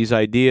out all these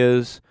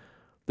ideas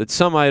that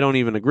some I don't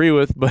even agree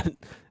with, but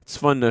it's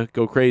fun to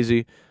go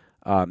crazy.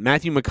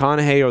 Matthew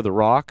McConaughey or The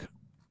Rock.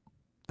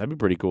 That'd be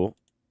pretty cool.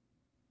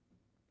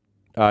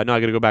 No, I got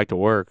to go back to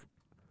work.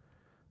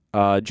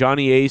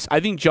 Johnny Ace.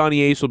 I think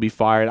Johnny Ace will be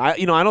fired. I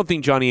don't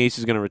think Johnny Ace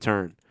is going to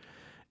return.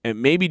 And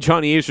maybe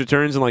Johnny Ace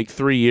returns in like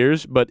 3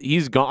 years, but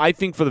he's gone. I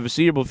think for the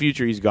foreseeable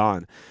future, he's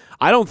gone.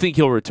 I don't think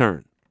he'll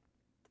return.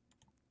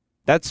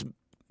 That's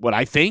what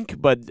I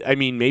think, but I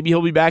mean, maybe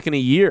he'll be back in a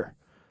year.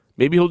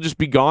 Maybe he'll just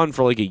be gone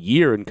for like a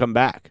year and come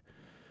back.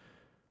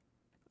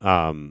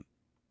 I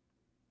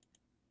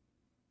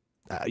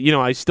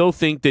still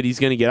think that he's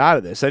going to get out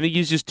of this. I think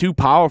he's just too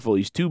powerful.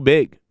 He's too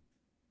big.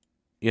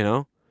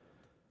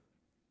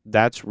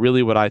 That's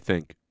really what I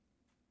think.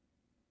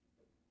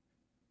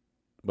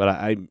 But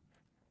I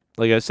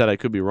like I said, I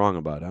could be wrong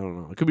about it. I don't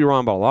know. I could be wrong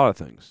about a lot of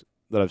things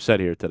that I've said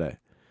here today.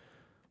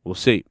 We'll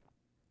see.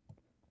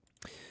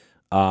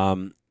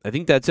 I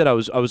think that's it. I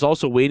was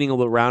also waiting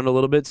around a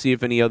little bit, see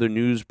if any other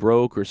news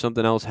broke or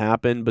something else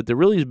happened, but there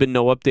really has been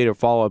no update or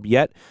follow-up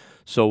yet,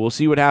 so we'll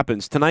see what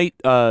happens. Tonight,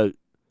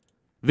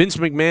 Vince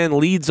McMahon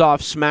leads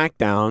off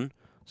SmackDown,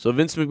 so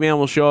Vince McMahon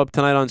will show up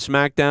tonight on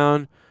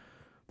SmackDown.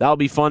 that'll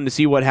be fun to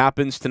see what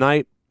happens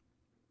tonight.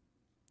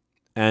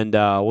 And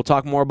we'll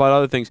talk more about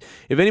other things.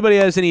 If anybody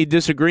has any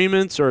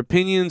disagreements or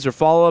opinions or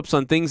follow-ups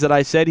on things that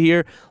I said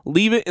here,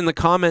 leave it in the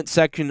comment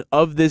section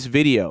of this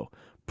video.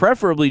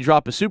 Preferably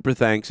drop a super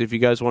thanks if you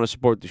guys want to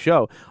support the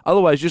show.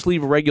 Otherwise, just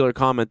leave a regular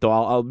comment, though.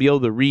 I'll be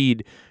able to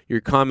read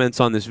your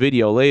comments on this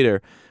video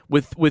later.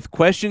 With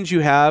questions you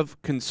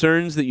have,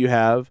 concerns that you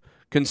have,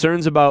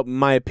 concerns about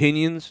my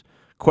opinions,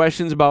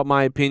 questions about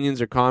my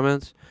opinions or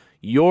comments,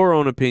 your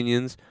own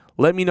opinions,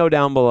 let me know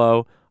down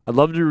below. I'd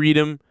love to read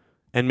them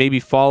and maybe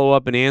follow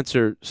up and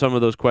answer some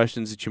of those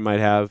questions that you might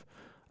have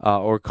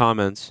or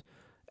comments.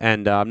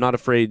 And I'm not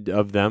afraid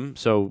of them,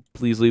 so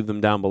please leave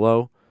them down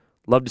below.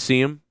 Love to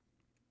see them.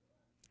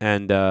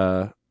 And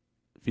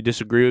if you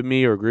disagree with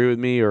me or agree with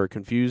me or are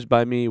confused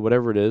by me,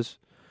 whatever it is,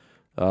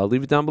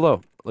 leave it down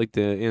below. I'd like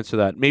to answer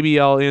that. Maybe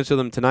I'll answer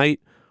them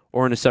tonight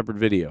or in a separate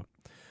video.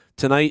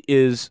 Tonight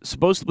is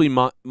supposed to be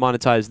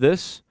monetize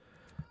this.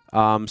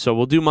 So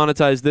we'll do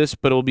monetize this,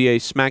 but it'll be a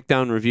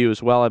SmackDown review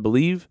as well, I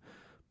believe.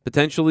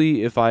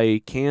 Potentially, if I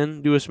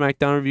can do a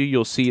SmackDown review,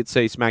 you'll see it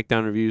say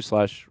SmackDown review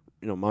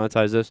 /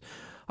 monetize this.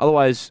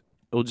 Otherwise,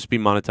 it'll just be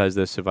monetize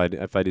this if I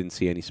didn't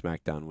see any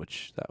SmackDown,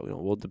 which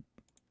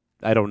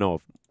I don't know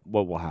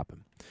what will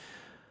happen.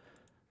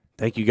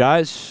 Thank you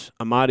guys.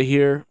 I'm out of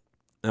here,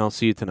 and I'll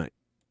see you tonight.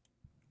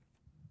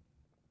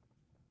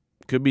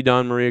 Could be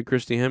Don Maria,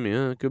 Christy Hemme.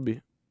 Yeah, it could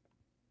be.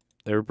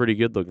 They were pretty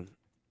good looking.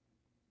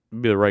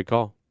 It'd be the right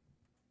call.